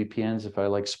familiar with VPNs if I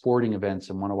like sporting events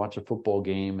and want to watch a football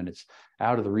game and it's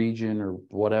out of the region or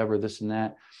whatever, this and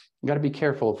that. You got to be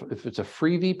careful. If it's a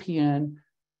free VPN,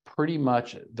 pretty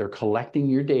much they're collecting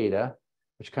your data,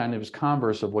 which kind of is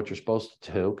converse of what you're supposed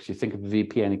to do, because you think of a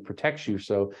VPN, it protects you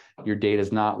so your data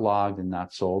is not logged and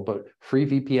not sold. But free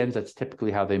VPNs, that's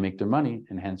typically how they make their money,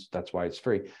 and hence that's why it's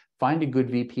free. Find a good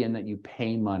VPN that you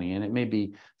pay money, and it may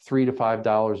be $3 to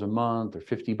 $5 a month or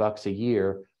 $50 a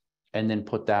year, and then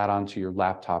put that onto your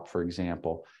laptop, for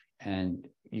example, and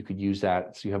you could use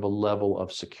that so you have a level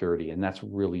of security, and that's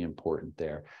really important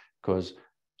there, because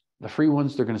the free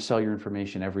ones, they're going to sell your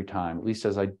information every time. At least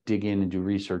as I dig in and do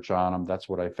research on them, that's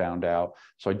what I found out.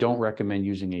 So I don't recommend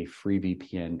using a free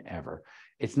VPN ever.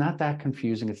 It's not that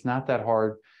confusing. It's not that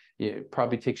hard. It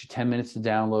probably takes you 10 minutes to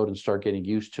download and start getting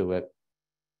used to it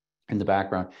in the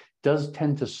background. It does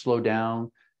tend to slow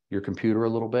down your computer a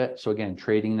little bit. So again,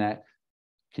 trading that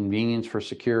convenience for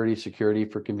security, security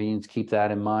for convenience, keep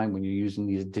that in mind when you're using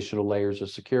these additional layers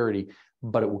of security,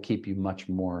 but it will keep you much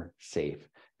more safe.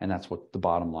 And that's what the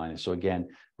bottom line is. So again,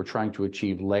 we're trying to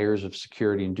achieve layers of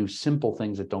security and do simple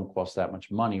things that don't cost that much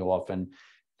money often.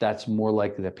 That's more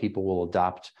likely that people will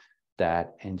adopt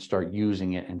that and start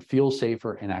using it and feel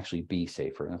safer and actually be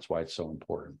safer. And that's why it's so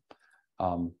important.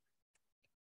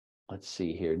 Let's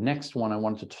see here. Next one I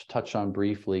wanted to touch on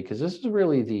briefly, because this is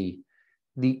really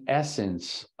the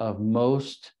essence of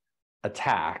most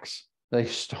attacks. They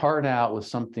start out with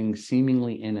something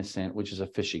seemingly innocent, which is a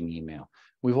phishing email.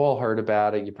 We've all heard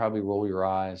about it. You probably roll your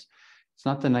eyes. It's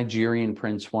not the Nigerian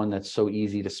prince one that's so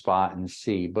easy to spot and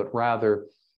see, but rather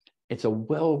it's a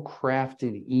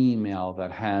well-crafted email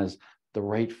that has the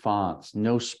right fonts,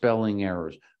 no spelling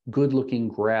errors,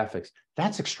 good-looking graphics.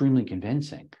 That's extremely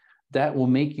convincing. That will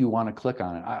make you want to click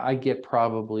on it. I get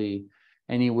probably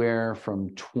anywhere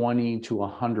from 20 to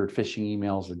 100 phishing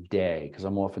emails a day because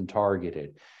I'm often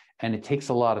targeted. And it takes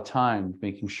a lot of time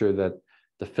making sure that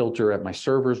the filter at my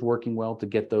server is working well to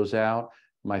get those out,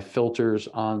 my filters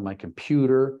on my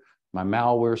computer, my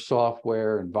malware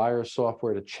software and virus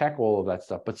software to check all of that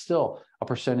stuff. But still, a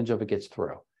percentage of it gets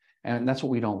through. And that's what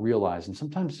we don't realize. And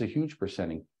sometimes it's a huge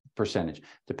percentage,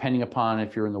 depending upon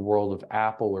if you're in the world of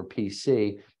Apple or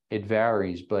PC, it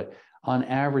varies. But on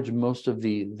average, most of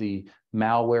the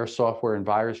malware software and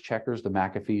virus checkers, the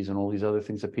McAfee's and all these other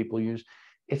things that people use,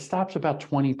 it stops about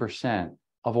 20%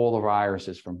 of all the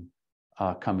viruses from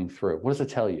coming through. What does it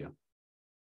tell you?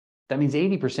 That means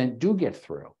 80% do get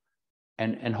through.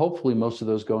 And hopefully most of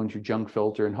those go into your junk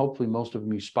filter, and hopefully most of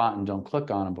them you spot and don't click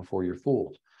on them before you're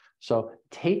fooled. So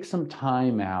take some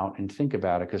time out and think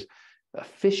about it, because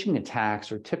phishing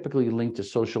attacks are typically linked to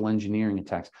social engineering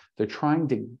attacks. They're trying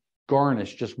to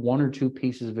garnish just one or two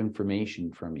pieces of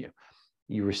information from you.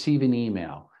 You receive an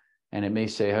email and it may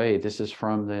say, hey, this is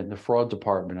from the fraud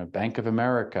department of Bank of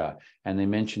America. And they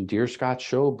mention Dear Scott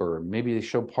Schober. Maybe they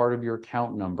show part of your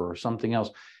account number or something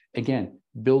else. Again,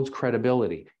 builds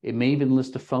credibility. It may even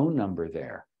list a phone number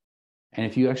there. And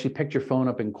if you actually picked your phone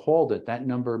up and called it, that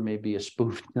number may be a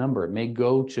spoofed number. It may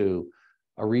go to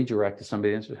a redirect to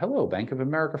somebody that says, hello, Bank of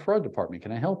America fraud department,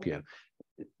 can I help you?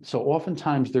 So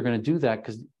oftentimes they're going to do that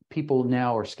because people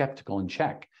now are skeptical and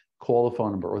check, call the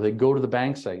phone number, or they go to the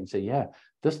bank site and say, yeah,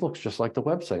 this looks just like the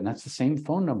website, and that's the same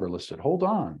phone number listed. Hold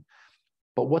on.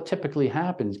 But what typically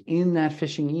happens in that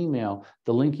phishing email,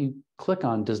 the link you click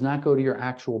on does not go to your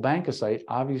actual bank site.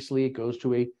 Obviously, it goes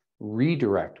to a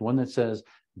redirect, one that says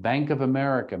Bank of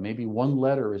America. Maybe one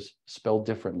letter is spelled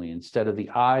differently. Instead of the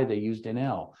I, they used an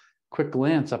L. Quick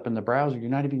glance up in the browser, you're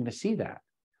not even going to see that.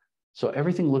 So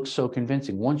everything looks so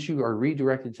convincing. Once you are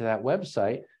redirected to that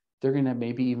website, they're going to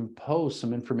maybe even post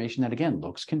some information that, again,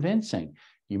 looks convincing.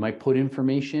 You might put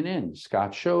information in,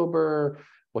 Scott Schober,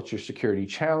 what's your security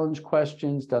challenge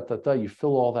questions, You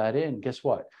fill all that in. Guess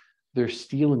what? They're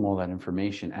stealing all that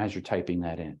information as you're typing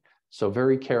that in. So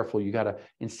very careful. You got to,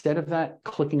 instead of that,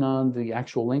 clicking on the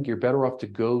actual link, you're better off to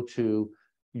go to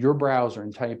your browser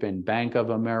and type in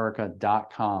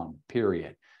bankofamerica.com,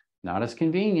 period. Not as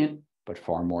convenient, but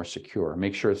far more secure.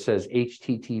 Make sure it says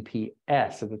HTTPS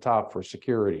at the top for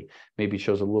security. Maybe it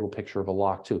shows a little picture of a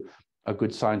lock too. A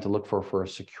good sign to look for a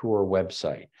secure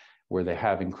website where they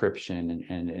have encryption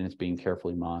and it's being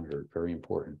carefully monitored. Very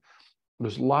important.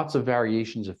 There's lots of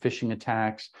variations of phishing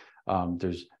attacks.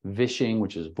 There's vishing,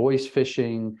 which is voice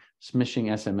phishing, smishing,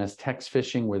 SMS text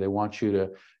phishing, where they want you to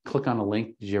click on a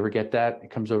link. Did you ever get that? It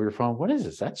comes over your phone. What is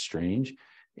this? That's strange.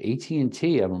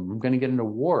 AT&T, I'm going to get an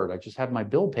award. I just have my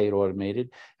bill paid automated.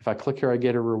 If I click here, I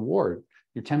get a reward.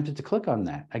 You're tempted to click on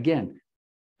that. Again,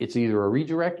 it's either a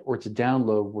redirect or it's a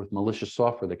download with malicious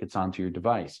software that gets onto your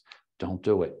device. Don't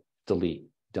do it. Delete.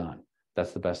 Done.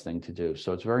 That's the best thing to do.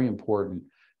 So it's very important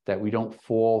that we don't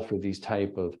fall for these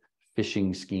type of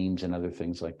phishing schemes and other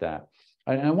things like that.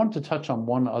 And I wanted to touch on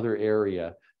one other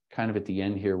area kind of at the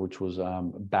end here, which was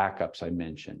backups I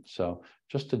mentioned. So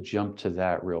just to jump to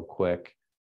that real quick.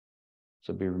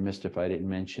 So I'd be remiss if I didn't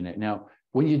mention it. Now,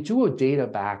 when you do a data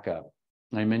backup,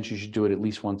 I mentioned you should do it at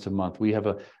least once a month. We have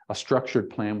a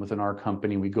structured plan within our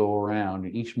company. We go around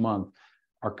and each month,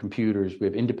 our computers, we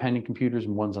have independent computers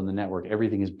and ones on the network.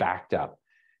 Everything is backed up.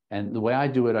 And the way I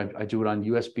do it, I do it on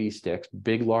USB sticks,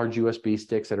 big, large USB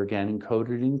sticks that are, again,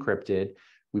 encoded and encrypted.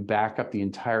 We back up the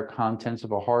entire contents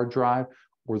of a hard drive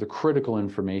or the critical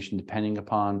information, depending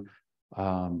upon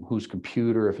whose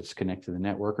computer, if it's connected to the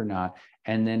network or not.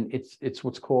 And then it's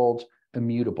what's called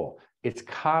immutable. It's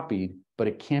copied, but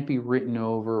it can't be written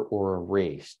over or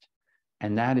erased.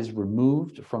 And that is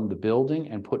removed from the building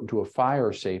and put into a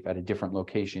fire safe at a different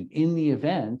location. In the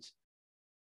event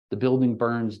the building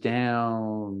burns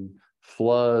down,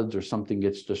 floods, or something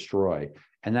gets destroyed.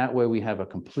 And that way we have a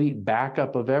complete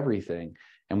backup of everything.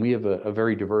 And we have a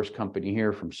very diverse company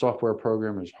here, from software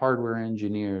programmers, hardware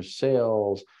engineers,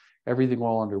 sales, everything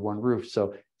all under one roof.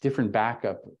 So different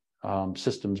backup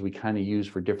systems we kind of use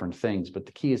for different things. But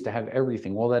the key is to have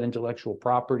everything, all that intellectual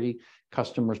property,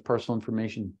 customers' personal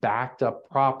information backed up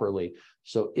properly.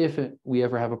 So if we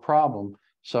ever have a problem,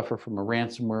 suffer from a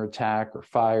ransomware attack or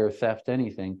fire, theft,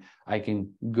 anything, I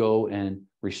can go and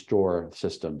restore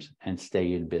systems and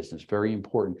stay in business. Very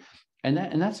important. And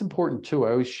that's important too.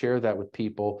 I always share that with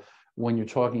people when you're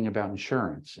talking about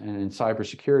insurance and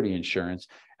cybersecurity insurance.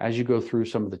 As you go through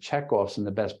some of the checkoffs and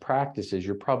the best practices,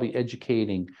 you're probably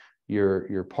educating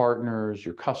your partners,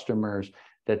 your customers,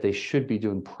 that they should be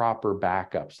doing proper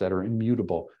backups that are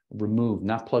immutable, removed,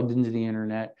 not plugged into the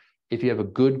internet. If you have a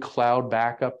good cloud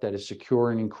backup that is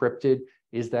secure and encrypted,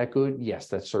 is that good? Yes,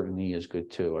 that certainly is good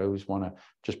too. I always want to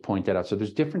just point that out. So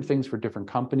there's different things for different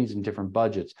companies and different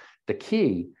budgets. The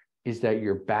key is that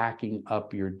you're backing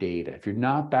up your data. If you're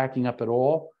not backing up at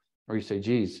all, or you say,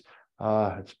 geez,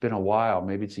 it's been a while,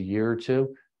 maybe it's a year or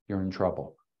two, you're in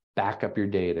trouble. Back up your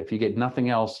data. If you get nothing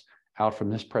else out from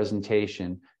this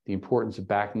presentation, the importance of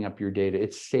backing up your data,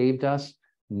 it's saved us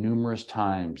numerous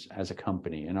times as a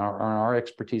company. And our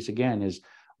expertise, again, is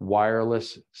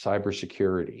wireless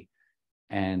cybersecurity.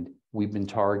 And we've been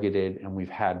targeted and we've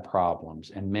had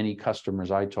problems. And many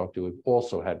customers I talk to have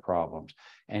also had problems.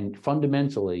 And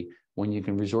fundamentally, when you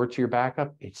can resort to your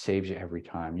backup, it saves you every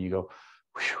time. You go,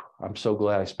 whew, I'm so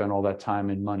glad I spent all that time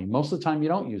and money. Most of the time you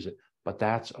don't use it, but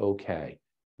that's okay.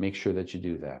 Make sure that you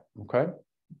do that, okay?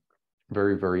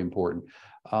 Very, very important.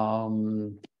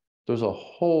 There's a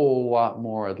whole lot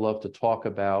more I'd love to talk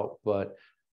about, but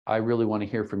I really want to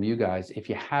hear from you guys. If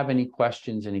you have any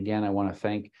questions, and again, I want to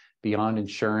thank Beyond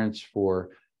Insurance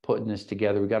for putting this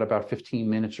together. We got about 15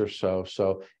 minutes or so.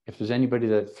 So if there's anybody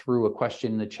that threw a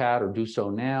question in the chat, or do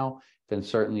so now, then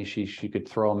certainly she could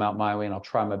throw them out my way, and I'll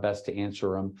try my best to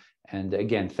answer them. And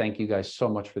again, thank you guys so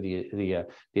much for the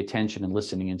attention and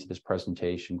listening into this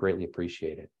presentation. Greatly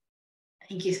appreciate it.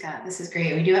 Thank you, Scott. This is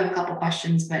great. We do have a couple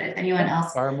questions, but if anyone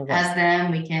else has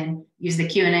them, we can use the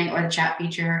Q&A or the chat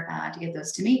feature to get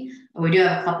those to me. But we do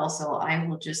have a couple, so I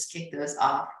will just kick those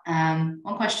off.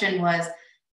 One question was,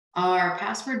 are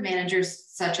password managers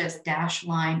such as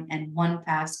Dashlane and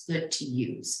 1Pass good to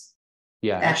use?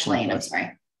 Yeah. Dashlane, I'm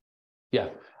sorry. Yeah.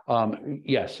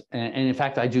 Yes. And in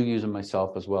fact, I do use them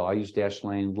myself as well. I use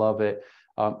Dashlane, love it.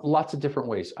 Lots of different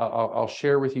ways. I'll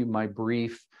share with you my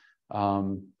brief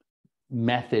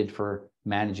method for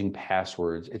managing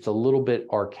passwords. It's a little bit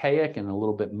archaic and a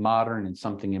little bit modern and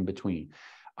something in between.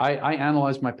 I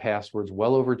analyze my passwords,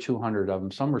 well over 200 of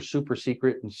them. Some are super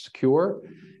secret and secure,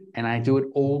 and I do it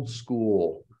old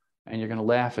school. And you're going to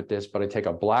laugh at this, but I take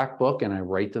a black book and I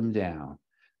write them down.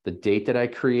 The date that I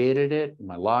created it,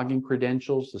 my login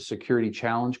credentials, the security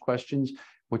challenge questions,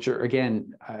 which are,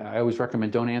 again, I always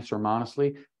recommend don't answer them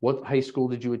honestly. What high school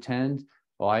did you attend?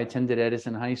 Well, I attended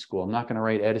Edison High School. I'm not going to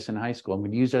write Edison High School. I'm going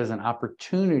to use it as an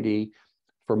opportunity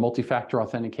for multi-factor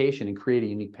authentication and create a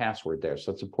unique password there.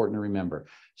 So it's important to remember.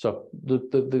 So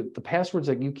the passwords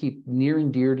that you keep near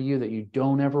and dear to you that you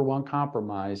don't ever want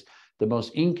compromised, the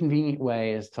most inconvenient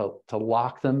way is to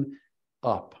lock them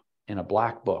up in a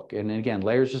black book. And again,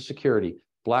 layers of security: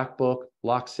 black book,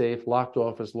 lock safe, locked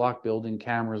office, locked building,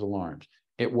 cameras, alarms.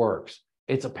 It works.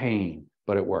 It's a pain,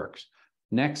 but it works.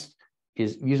 Next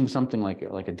is using something like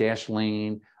a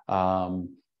Dashlane,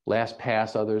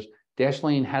 LastPass, others.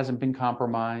 Dashlane hasn't been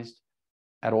compromised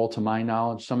at all to my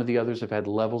knowledge. Some of the others have had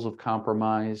levels of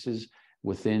compromises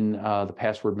within the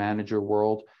password manager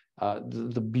world.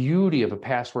 The beauty of a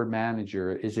password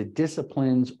manager is it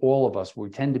disciplines all of us. We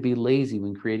tend to be lazy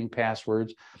when creating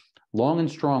passwords. Long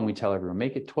and strong, we tell everyone,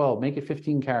 make it 12, make it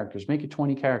 15 characters, make it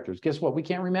 20 characters. Guess what? We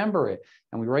can't remember it.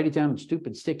 And we write it down in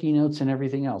stupid sticky notes and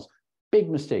everything else. Big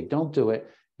mistake. Don't do it.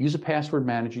 Use a password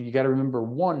manager. You got to remember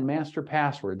one master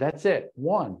password. That's it.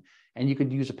 One. And you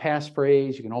could use a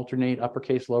passphrase. You can alternate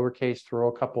uppercase, lowercase, throw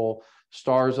a couple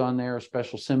stars on there,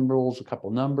 special symbols, a couple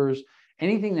numbers,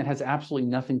 anything that has absolutely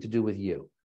nothing to do with you.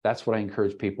 That's what I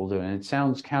encourage people to do. And it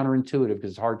sounds counterintuitive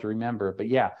because it's hard to remember, but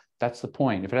yeah, that's the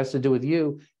point. If it has to do with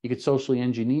you, you could socially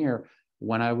engineer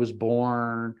when I was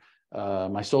born,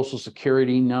 my social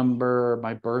security number,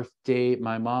 my birth date,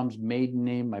 my mom's maiden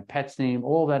name, my pet's name,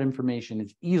 all that information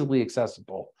is easily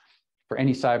accessible for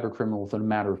any cyber criminal within a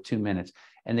matter of 2 minutes.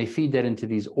 And they feed that into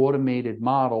these automated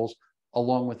models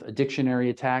along with a dictionary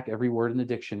attack, every word in the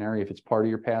dictionary, if it's part of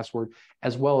your password,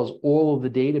 as well as all of the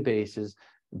databases,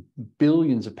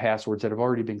 billions of passwords that have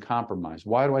already been compromised.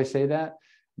 Why do I say that?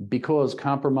 Because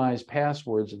compromised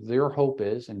passwords, their hope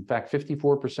is, in fact,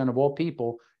 54% of all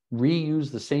people reuse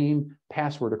the same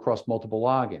password across multiple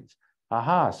logins.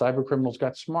 Aha, cyber criminals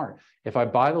got smart. If I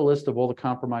buy the list of all the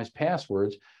compromised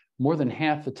passwords, more than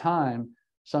half the time,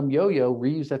 some yo-yo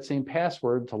reuse that same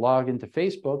password to log into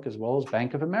Facebook as well as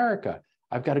Bank of America.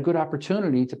 I've got a good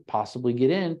opportunity to possibly get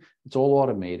in. It's all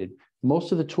automated.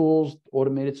 Most of the tools,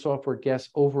 automated software, guess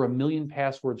over 1 million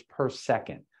passwords per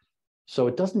second. So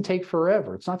it doesn't take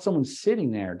forever. It's not someone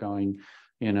sitting there going,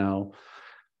 you know,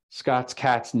 Scott's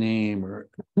cat's name or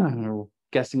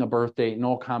guessing a birth date and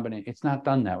all combination. It's not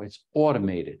done that way. It's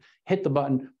automated. Hit the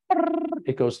button,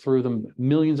 it goes through them,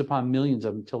 millions upon millions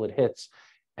of them until it hits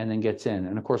and then gets in.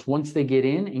 And of course, once they get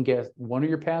in and get one of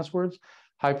your passwords,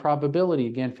 high probability,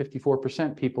 again,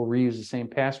 54% people reuse the same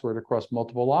password across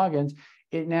multiple logins.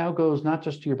 It now goes not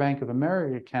just to your Bank of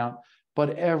America account,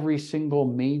 but every single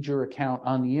major account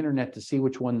on the internet to see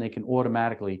which one they can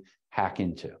automatically hack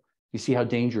into. You see how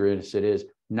dangerous it is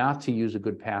not to use a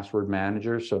good password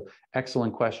manager. So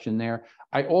excellent question there.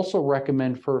 I also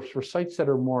recommend for sites that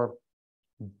are more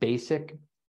basic,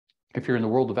 if you're in the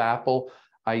world of Apple,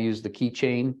 I use the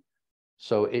keychain.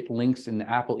 So it links in the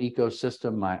Apple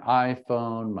ecosystem, my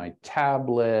iPhone, my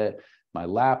tablet, my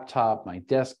laptop, my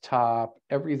desktop,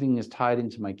 everything is tied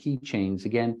into my keychains.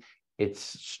 Again, it's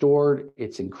stored,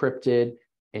 it's encrypted,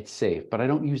 it's safe, but I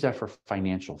don't use that for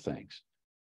financial things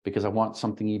because I want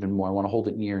something even more. I want to hold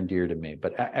it near and dear to me.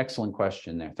 But excellent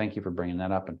question there. Thank you for bringing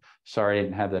that up. And sorry I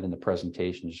didn't have that in the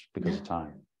presentation just because of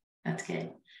time. That's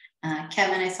good.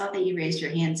 Kevin, I saw that you raised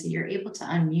your hand, so you're able to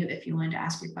unmute if you wanted to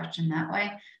ask your question that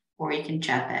way, or you can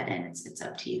chat that in. It's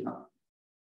up to you.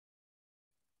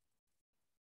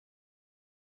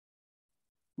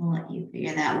 We'll let you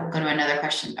figure that. We'll go to another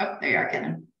question. Oh, there you are,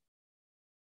 Kevin.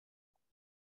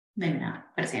 Maybe not.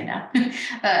 Put his hand down.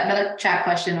 Another chat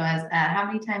question was, how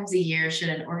many times a year should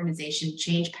an organization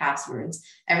change passwords?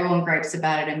 Everyone gripes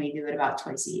about it and we do it about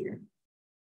twice a year.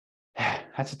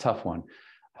 That's a tough one.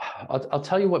 I'll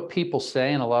tell you what people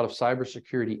say, and a lot of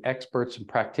cybersecurity experts and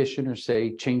practitioners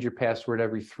say, change your password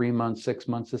every 3 months, 6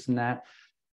 months, this and that.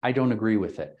 I don't agree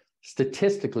with it.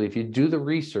 Statistically, if you do the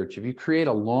research, if you create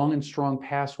a long and strong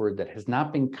password that has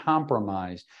not been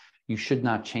compromised, you should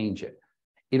not change it.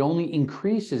 It only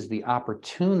increases the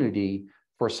opportunity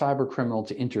for a cyber criminal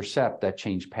to intercept that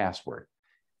changed password.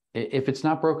 If it's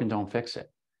not broken, don't fix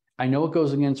it. I know it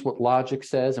goes against what logic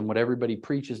says and what everybody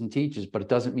preaches and teaches, but it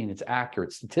doesn't mean it's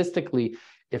accurate. Statistically,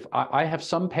 if I have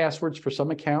some passwords for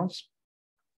some accounts,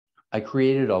 I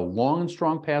created a long and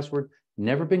strong password,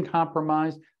 never been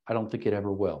compromised. I don't think it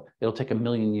ever will. It'll take 1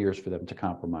 million years for them to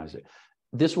compromise it.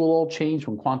 This will all change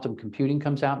when quantum computing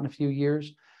comes out in a few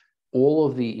years. All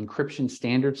of the encryption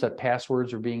standards that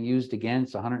passwords are being used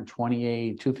against,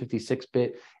 128,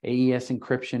 256-bit AES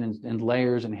encryption and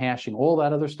layers and hashing, all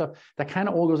that other stuff, that kind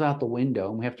of all goes out the window,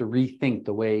 and we have to rethink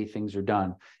the way things are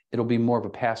done. It'll be more of a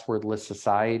passwordless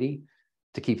society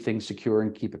to keep things secure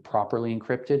and keep it properly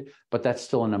encrypted, but that's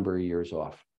still a number of years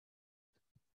off.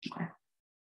 Okay.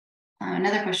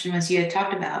 Another question was, you had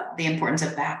talked about the importance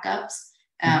of backups.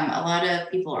 A lot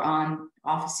of people are on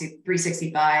Office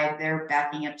 365, they're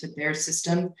backing up to their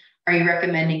system. Are you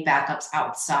recommending backups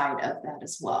outside of that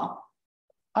as well?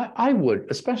 I would,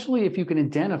 especially if you can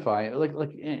identify,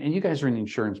 and you guys are in the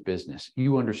insurance business,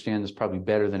 you understand this probably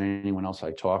better than anyone else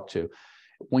I talk to.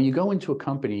 When you go into a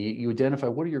company, you identify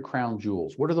what are your crown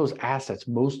jewels, what are those assets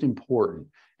most important,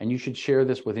 and you should share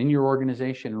this within your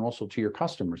organization and also to your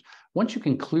customers. Once you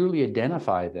can clearly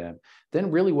identify them, then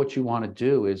really what you want to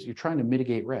do is you're trying to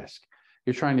mitigate risk.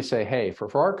 You're trying to say, hey,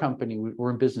 for our company,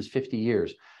 we're in business 50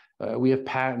 years. We have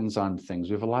patents on things.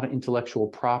 We have a lot of intellectual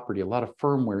property, a lot of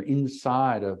firmware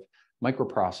inside of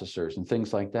microprocessors and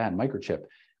things like that, microchip.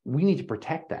 We need to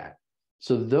protect that.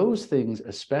 So those things,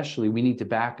 especially, we need to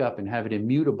back up and have it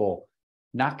immutable,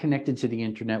 not connected to the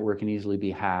internet where it can easily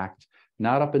be hacked,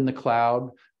 not up in the cloud,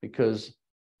 because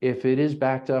if it is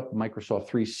backed up, Microsoft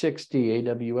 360,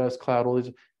 AWS, cloud, all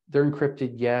these, they're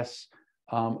encrypted, yes.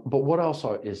 But what else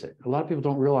is it? A lot of people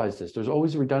don't realize this. There's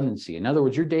always redundancy. In other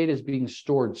words, your data is being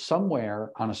stored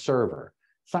somewhere on a server.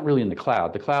 It's not really in the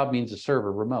cloud. The cloud means a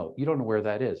server remote. You don't know where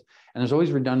that is. And there's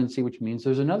always redundancy, which means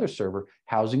there's another server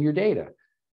housing your data.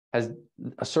 Has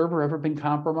a server ever been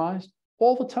compromised?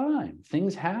 All the time.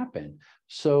 Things happen.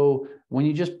 So when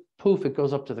you just poof, it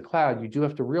goes up to the cloud, you do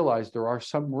have to realize there are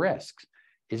some risks.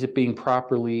 Is it being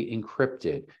properly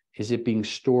encrypted? Is it being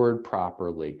stored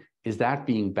properly? Is that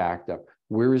being backed up?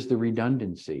 Where is the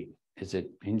redundancy? Is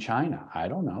it in China? I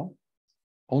don't know.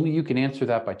 Only you can answer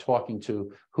that by talking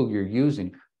to who you're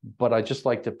using. But I just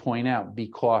like to point out, be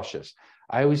cautious.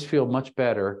 I always feel much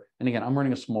better. And again, I'm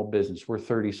running a small business. We're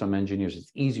 30-some engineers.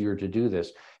 It's easier to do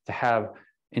this, to have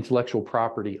intellectual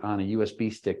property on a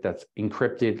USB stick that's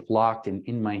encrypted, locked, and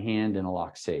in my hand in a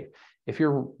lock safe. If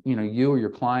you're, you or your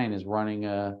client is running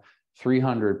a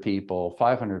 300 people,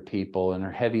 500 people, and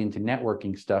are heavy into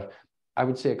networking stuff, I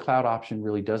would say a cloud option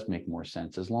really does make more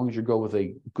sense, as long as you go with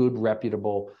a good,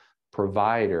 reputable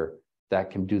provider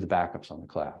that can do the backups on the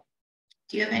cloud.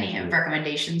 Do you have any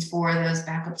recommendations for those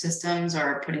backup systems,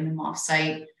 or putting them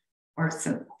off-site, or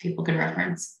some people could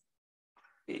reference?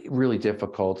 Really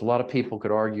difficult. A lot of people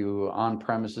could argue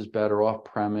on-premise is better,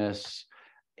 off-premise.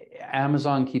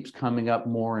 Amazon keeps coming up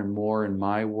more and more in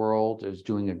my world, is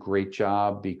doing a great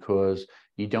job, because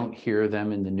you don't hear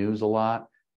them in the news a lot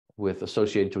with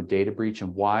associated to a data breach.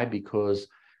 And why? Because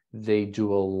they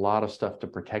do a lot of stuff to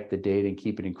protect the data and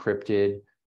keep it encrypted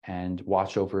and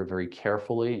watch over it very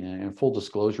carefully. And in full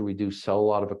disclosure, we do sell a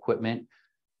lot of equipment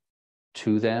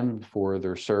to them for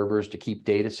their servers to keep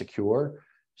data secure.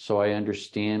 So I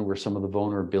understand where some of the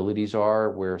vulnerabilities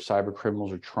are, where cyber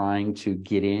criminals are trying to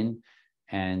get in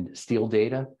and steal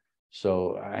data.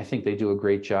 So I think they do a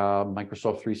great job.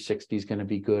 Microsoft 360 is going to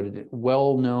be good.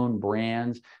 Well-known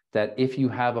brands that if you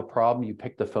have a problem, you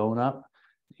pick the phone up,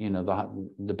 you know,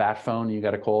 the bat phone, you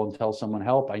got to call and tell someone,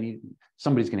 help,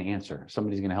 somebody's going to answer.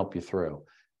 Somebody's going to help you through.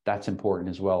 That's important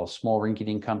as well. A small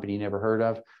rinky-dink company you never heard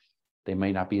of, they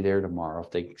might not be there tomorrow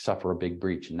if they suffer a big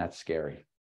breach, and that's scary.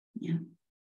 Yeah.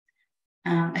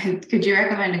 Could you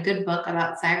recommend a good book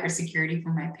about cybersecurity for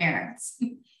my parents?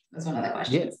 That's one of the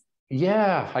questions.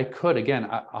 Yeah, I could. Again,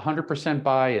 100%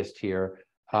 biased here.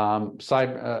 Senior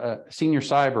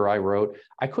Cyber I wrote.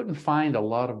 I couldn't find a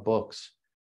lot of books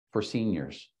for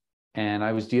seniors. And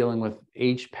I was dealing with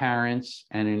aged parents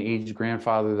and an aged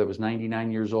grandfather that was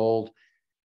 99 years old.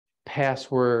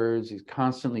 Passwords, he's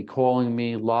constantly calling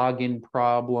me, login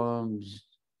problems,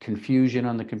 confusion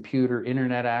on the computer,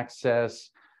 internet access,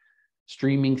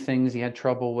 streaming things he had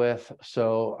trouble with.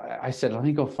 So I said, let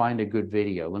me go find a good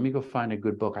video. Let me go find a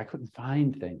good book. I couldn't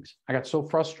find things. I got so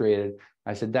frustrated.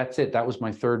 I said, that's it. That was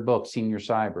my third book, Senior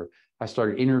Cyber. I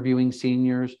started interviewing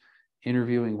seniors,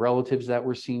 interviewing relatives that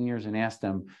were seniors, and asked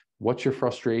them, what's your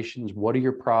frustrations? What are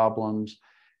your problems?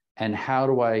 And how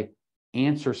do I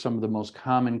answer some of the most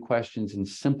common questions in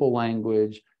simple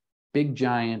language, big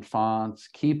giant fonts,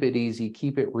 keep it easy,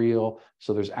 keep it real.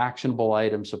 So there's actionable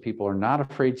items, so people are not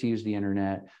afraid to use the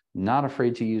internet, not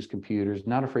afraid to use computers,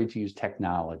 not afraid to use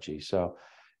technology. So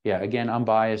yeah, again, I'm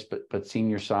biased, but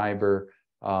Senior Cyber,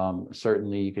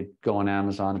 certainly you could go on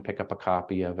Amazon and pick up a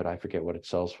copy of it. I forget what it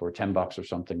sells for, $10 or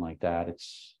something like that.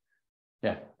 It's,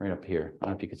 yeah, right up here. I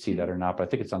don't know if you could see that or not, but I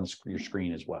think it's on your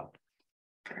screen as well.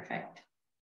 Perfect.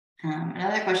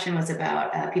 Another question was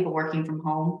about people working from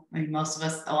home. I mean, a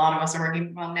lot of us are working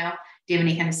from home now. Do you have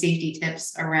any kind of safety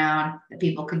tips around that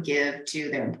people could give to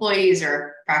their employees,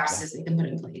 or practices they can put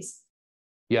in place?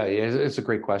 Yeah, it's a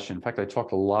great question. In fact, I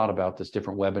talked a lot about this,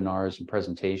 different webinars and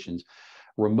presentations.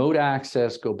 Remote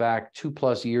access, go back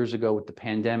 2+ years ago with the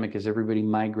pandemic, as everybody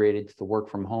migrated to the work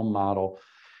from home model.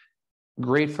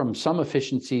 Great from some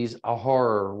efficiencies, a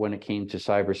horror when it came to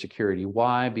cybersecurity.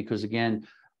 Why? Because again,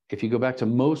 if you go back to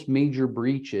most major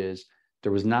breaches,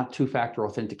 there was not two-factor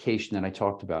authentication that I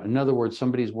talked about. In other words,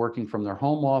 somebody's working from their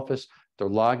home office, they're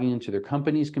logging into their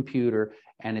company's computer,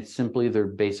 and it's simply their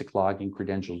basic login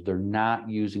credentials. They're not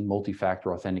using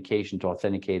multi-factor authentication to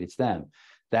authenticate it's them.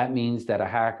 That means that a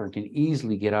hacker can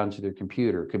easily get onto their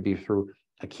computer. It could be through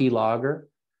a keylogger,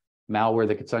 malware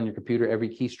that gets on your computer, every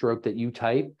keystroke that you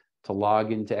type to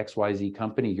log into XYZ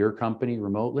company, your company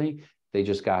remotely, they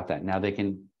just got that. Now they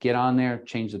can get on there,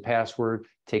 change the password,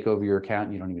 take over your account,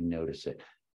 and you don't even notice it.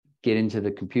 Get into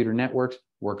the computer networks,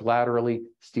 work laterally,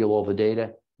 steal all the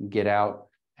data, get out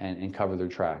and cover their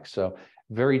tracks. So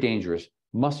very dangerous.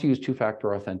 Must use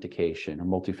two-factor authentication or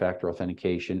multi-factor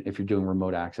authentication if you're doing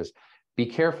remote access. Be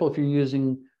careful if you're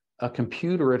using a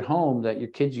computer at home that your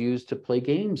kids use to play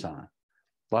games on.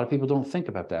 A lot of people don't think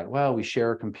about that. Well, we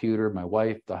share a computer, my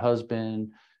wife, the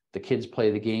husband, the kids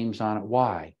play the games on it.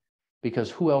 Why?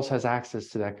 Because who else has access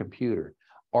to that computer?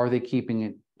 Are they keeping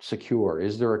it secure?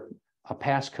 Is there a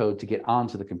passcode to get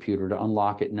onto the computer to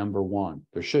unlock it? Number one,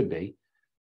 there should be.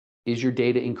 Is your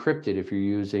data encrypted if you're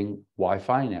using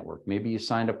Wi-Fi network? Maybe you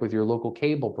signed up with your local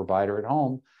cable provider at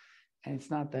home and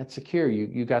it's not that secure.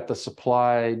 You got the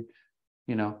supplied,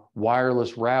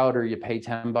 wireless router you pay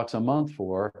 $10 a month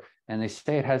for, and they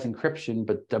say it has encryption,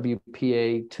 but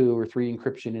WPA2 or 3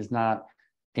 encryption is not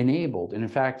enabled. And in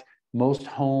fact, most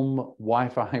home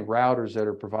Wi-Fi routers that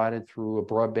are provided through a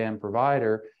broadband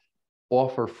provider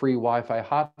offer free Wi-Fi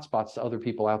hotspots to other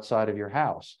people outside of your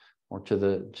house or to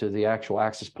the actual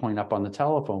access point up on the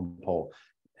telephone pole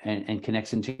and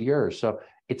connects into yours. So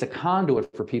it's a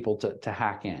conduit for people to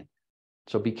hack in.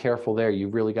 So be careful there. You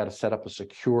really got to set up a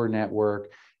secure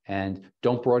network, and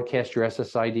don't broadcast your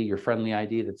SSID, your friendly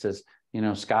ID that says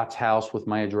Scott's house with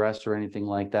my address or anything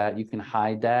like that. You can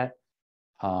hide that.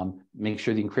 Make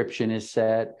sure the encryption is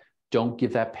set. Don't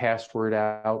give that password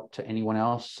out to anyone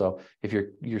else. So if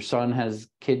your son has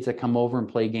kids that come over and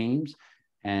play games,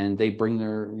 and they bring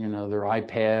their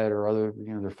iPad or other,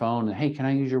 their phone, and hey, can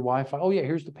I use your Wi-Fi? Oh yeah,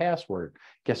 here's the password.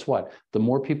 Guess what? The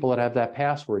more people that have that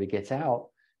password, it gets out.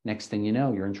 Next thing you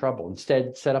know, you're in trouble.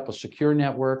 Instead, set up a secure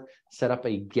network, set up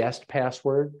a guest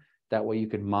password. That way you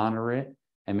can monitor it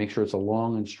and make sure it's a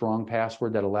long and strong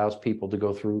password that allows people to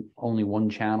go through only one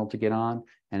channel to get on,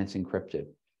 and it's encrypted.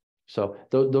 So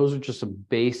those are just some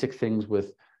basic things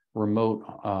with remote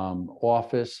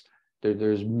office.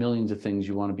 There's millions of things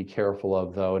you want to be careful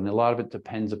of, though, and a lot of it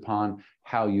depends upon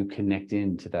how you connect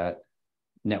into that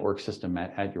network system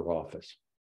at your office.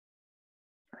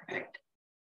 Perfect.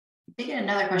 We get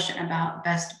another question about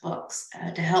best books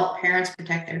to help parents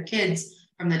protect their kids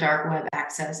from the dark web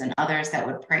access and others that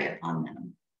would prey upon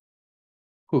them.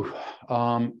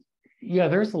 Yeah,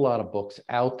 there's a lot of books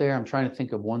out there. I'm trying to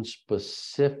think of one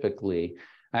specifically.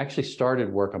 I actually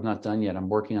started work. I'm not done yet. I'm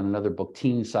working on another book,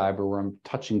 Teen Cyber, where I'm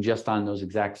touching just on those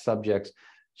exact subjects: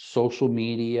 social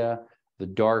media, the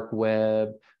dark web,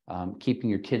 keeping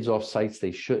your kids off sites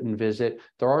they shouldn't visit.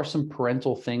 There are some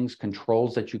parental things,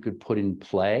 controls that you could put in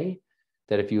play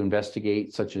that if you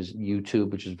investigate, such as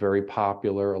YouTube, which is very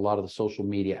popular, a lot of the social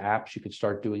media apps, you could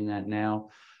start doing that now.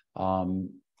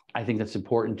 I think that's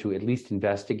important to at least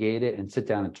investigate it and sit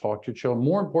down and talk to your children.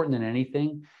 More important than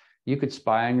anything, you could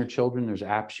spy on your children. There's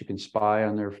apps you can spy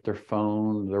on their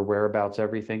phone, their whereabouts,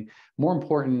 everything. More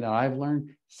important than I've learned,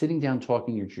 sitting down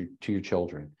talking to your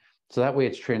children. So that way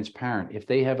it's transparent. If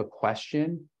they have a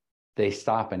question, they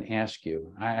stop and ask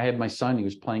you. I had my son, he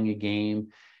was playing a game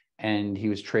and he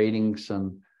was trading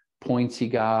some points he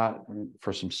got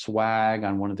for some swag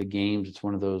on one of the games. It's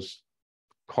one of those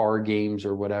car games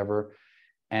or whatever.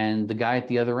 And the guy at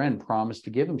the other end promised to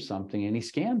give him something and he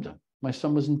scammed him. My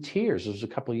son was in tears. It was a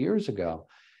couple of years ago.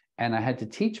 And I had to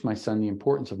teach my son the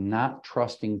importance of not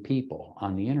trusting people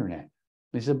on the internet.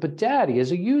 He said, but Dad, he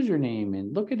has a username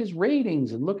and look at his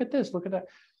ratings and look at this, look at that.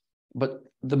 But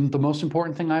the most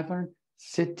important thing I've learned,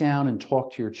 sit down and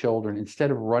talk to your children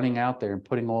instead of running out there and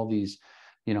putting all these,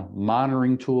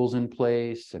 monitoring tools in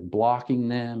place and blocking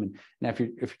them. And now if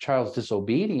your child's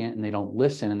disobedient and they don't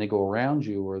listen and they go around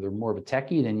you, or they're more of a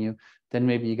techie than you, then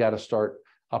maybe you got to start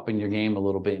upping your game a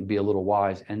little bit and be a little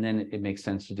wise. And then it makes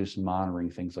sense to do some monitoring,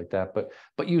 things like that.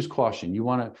 But use caution. You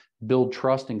want to build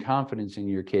trust and confidence in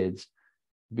your kids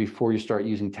before you start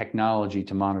using technology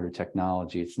to monitor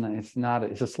technology. It's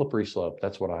a slippery slope.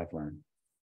 That's what I've learned.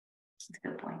 That's a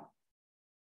good point.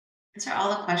 These are all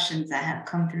the questions that have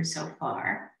come through so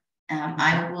far.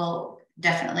 I will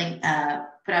definitely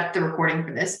put up the recording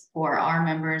for this for our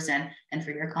members and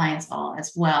for your clients all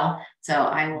as well. So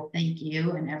I will thank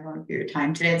you and everyone for your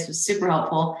time today. This was super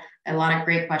helpful. A lot of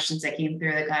great questions that came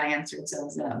through that got answered. So it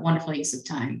was a wonderful use of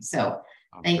time. So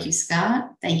thank you,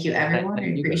 Scott. Thank you, everyone.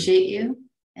 I appreciate you.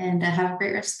 And have a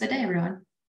great rest of the day, everyone.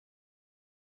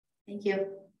 Thank you.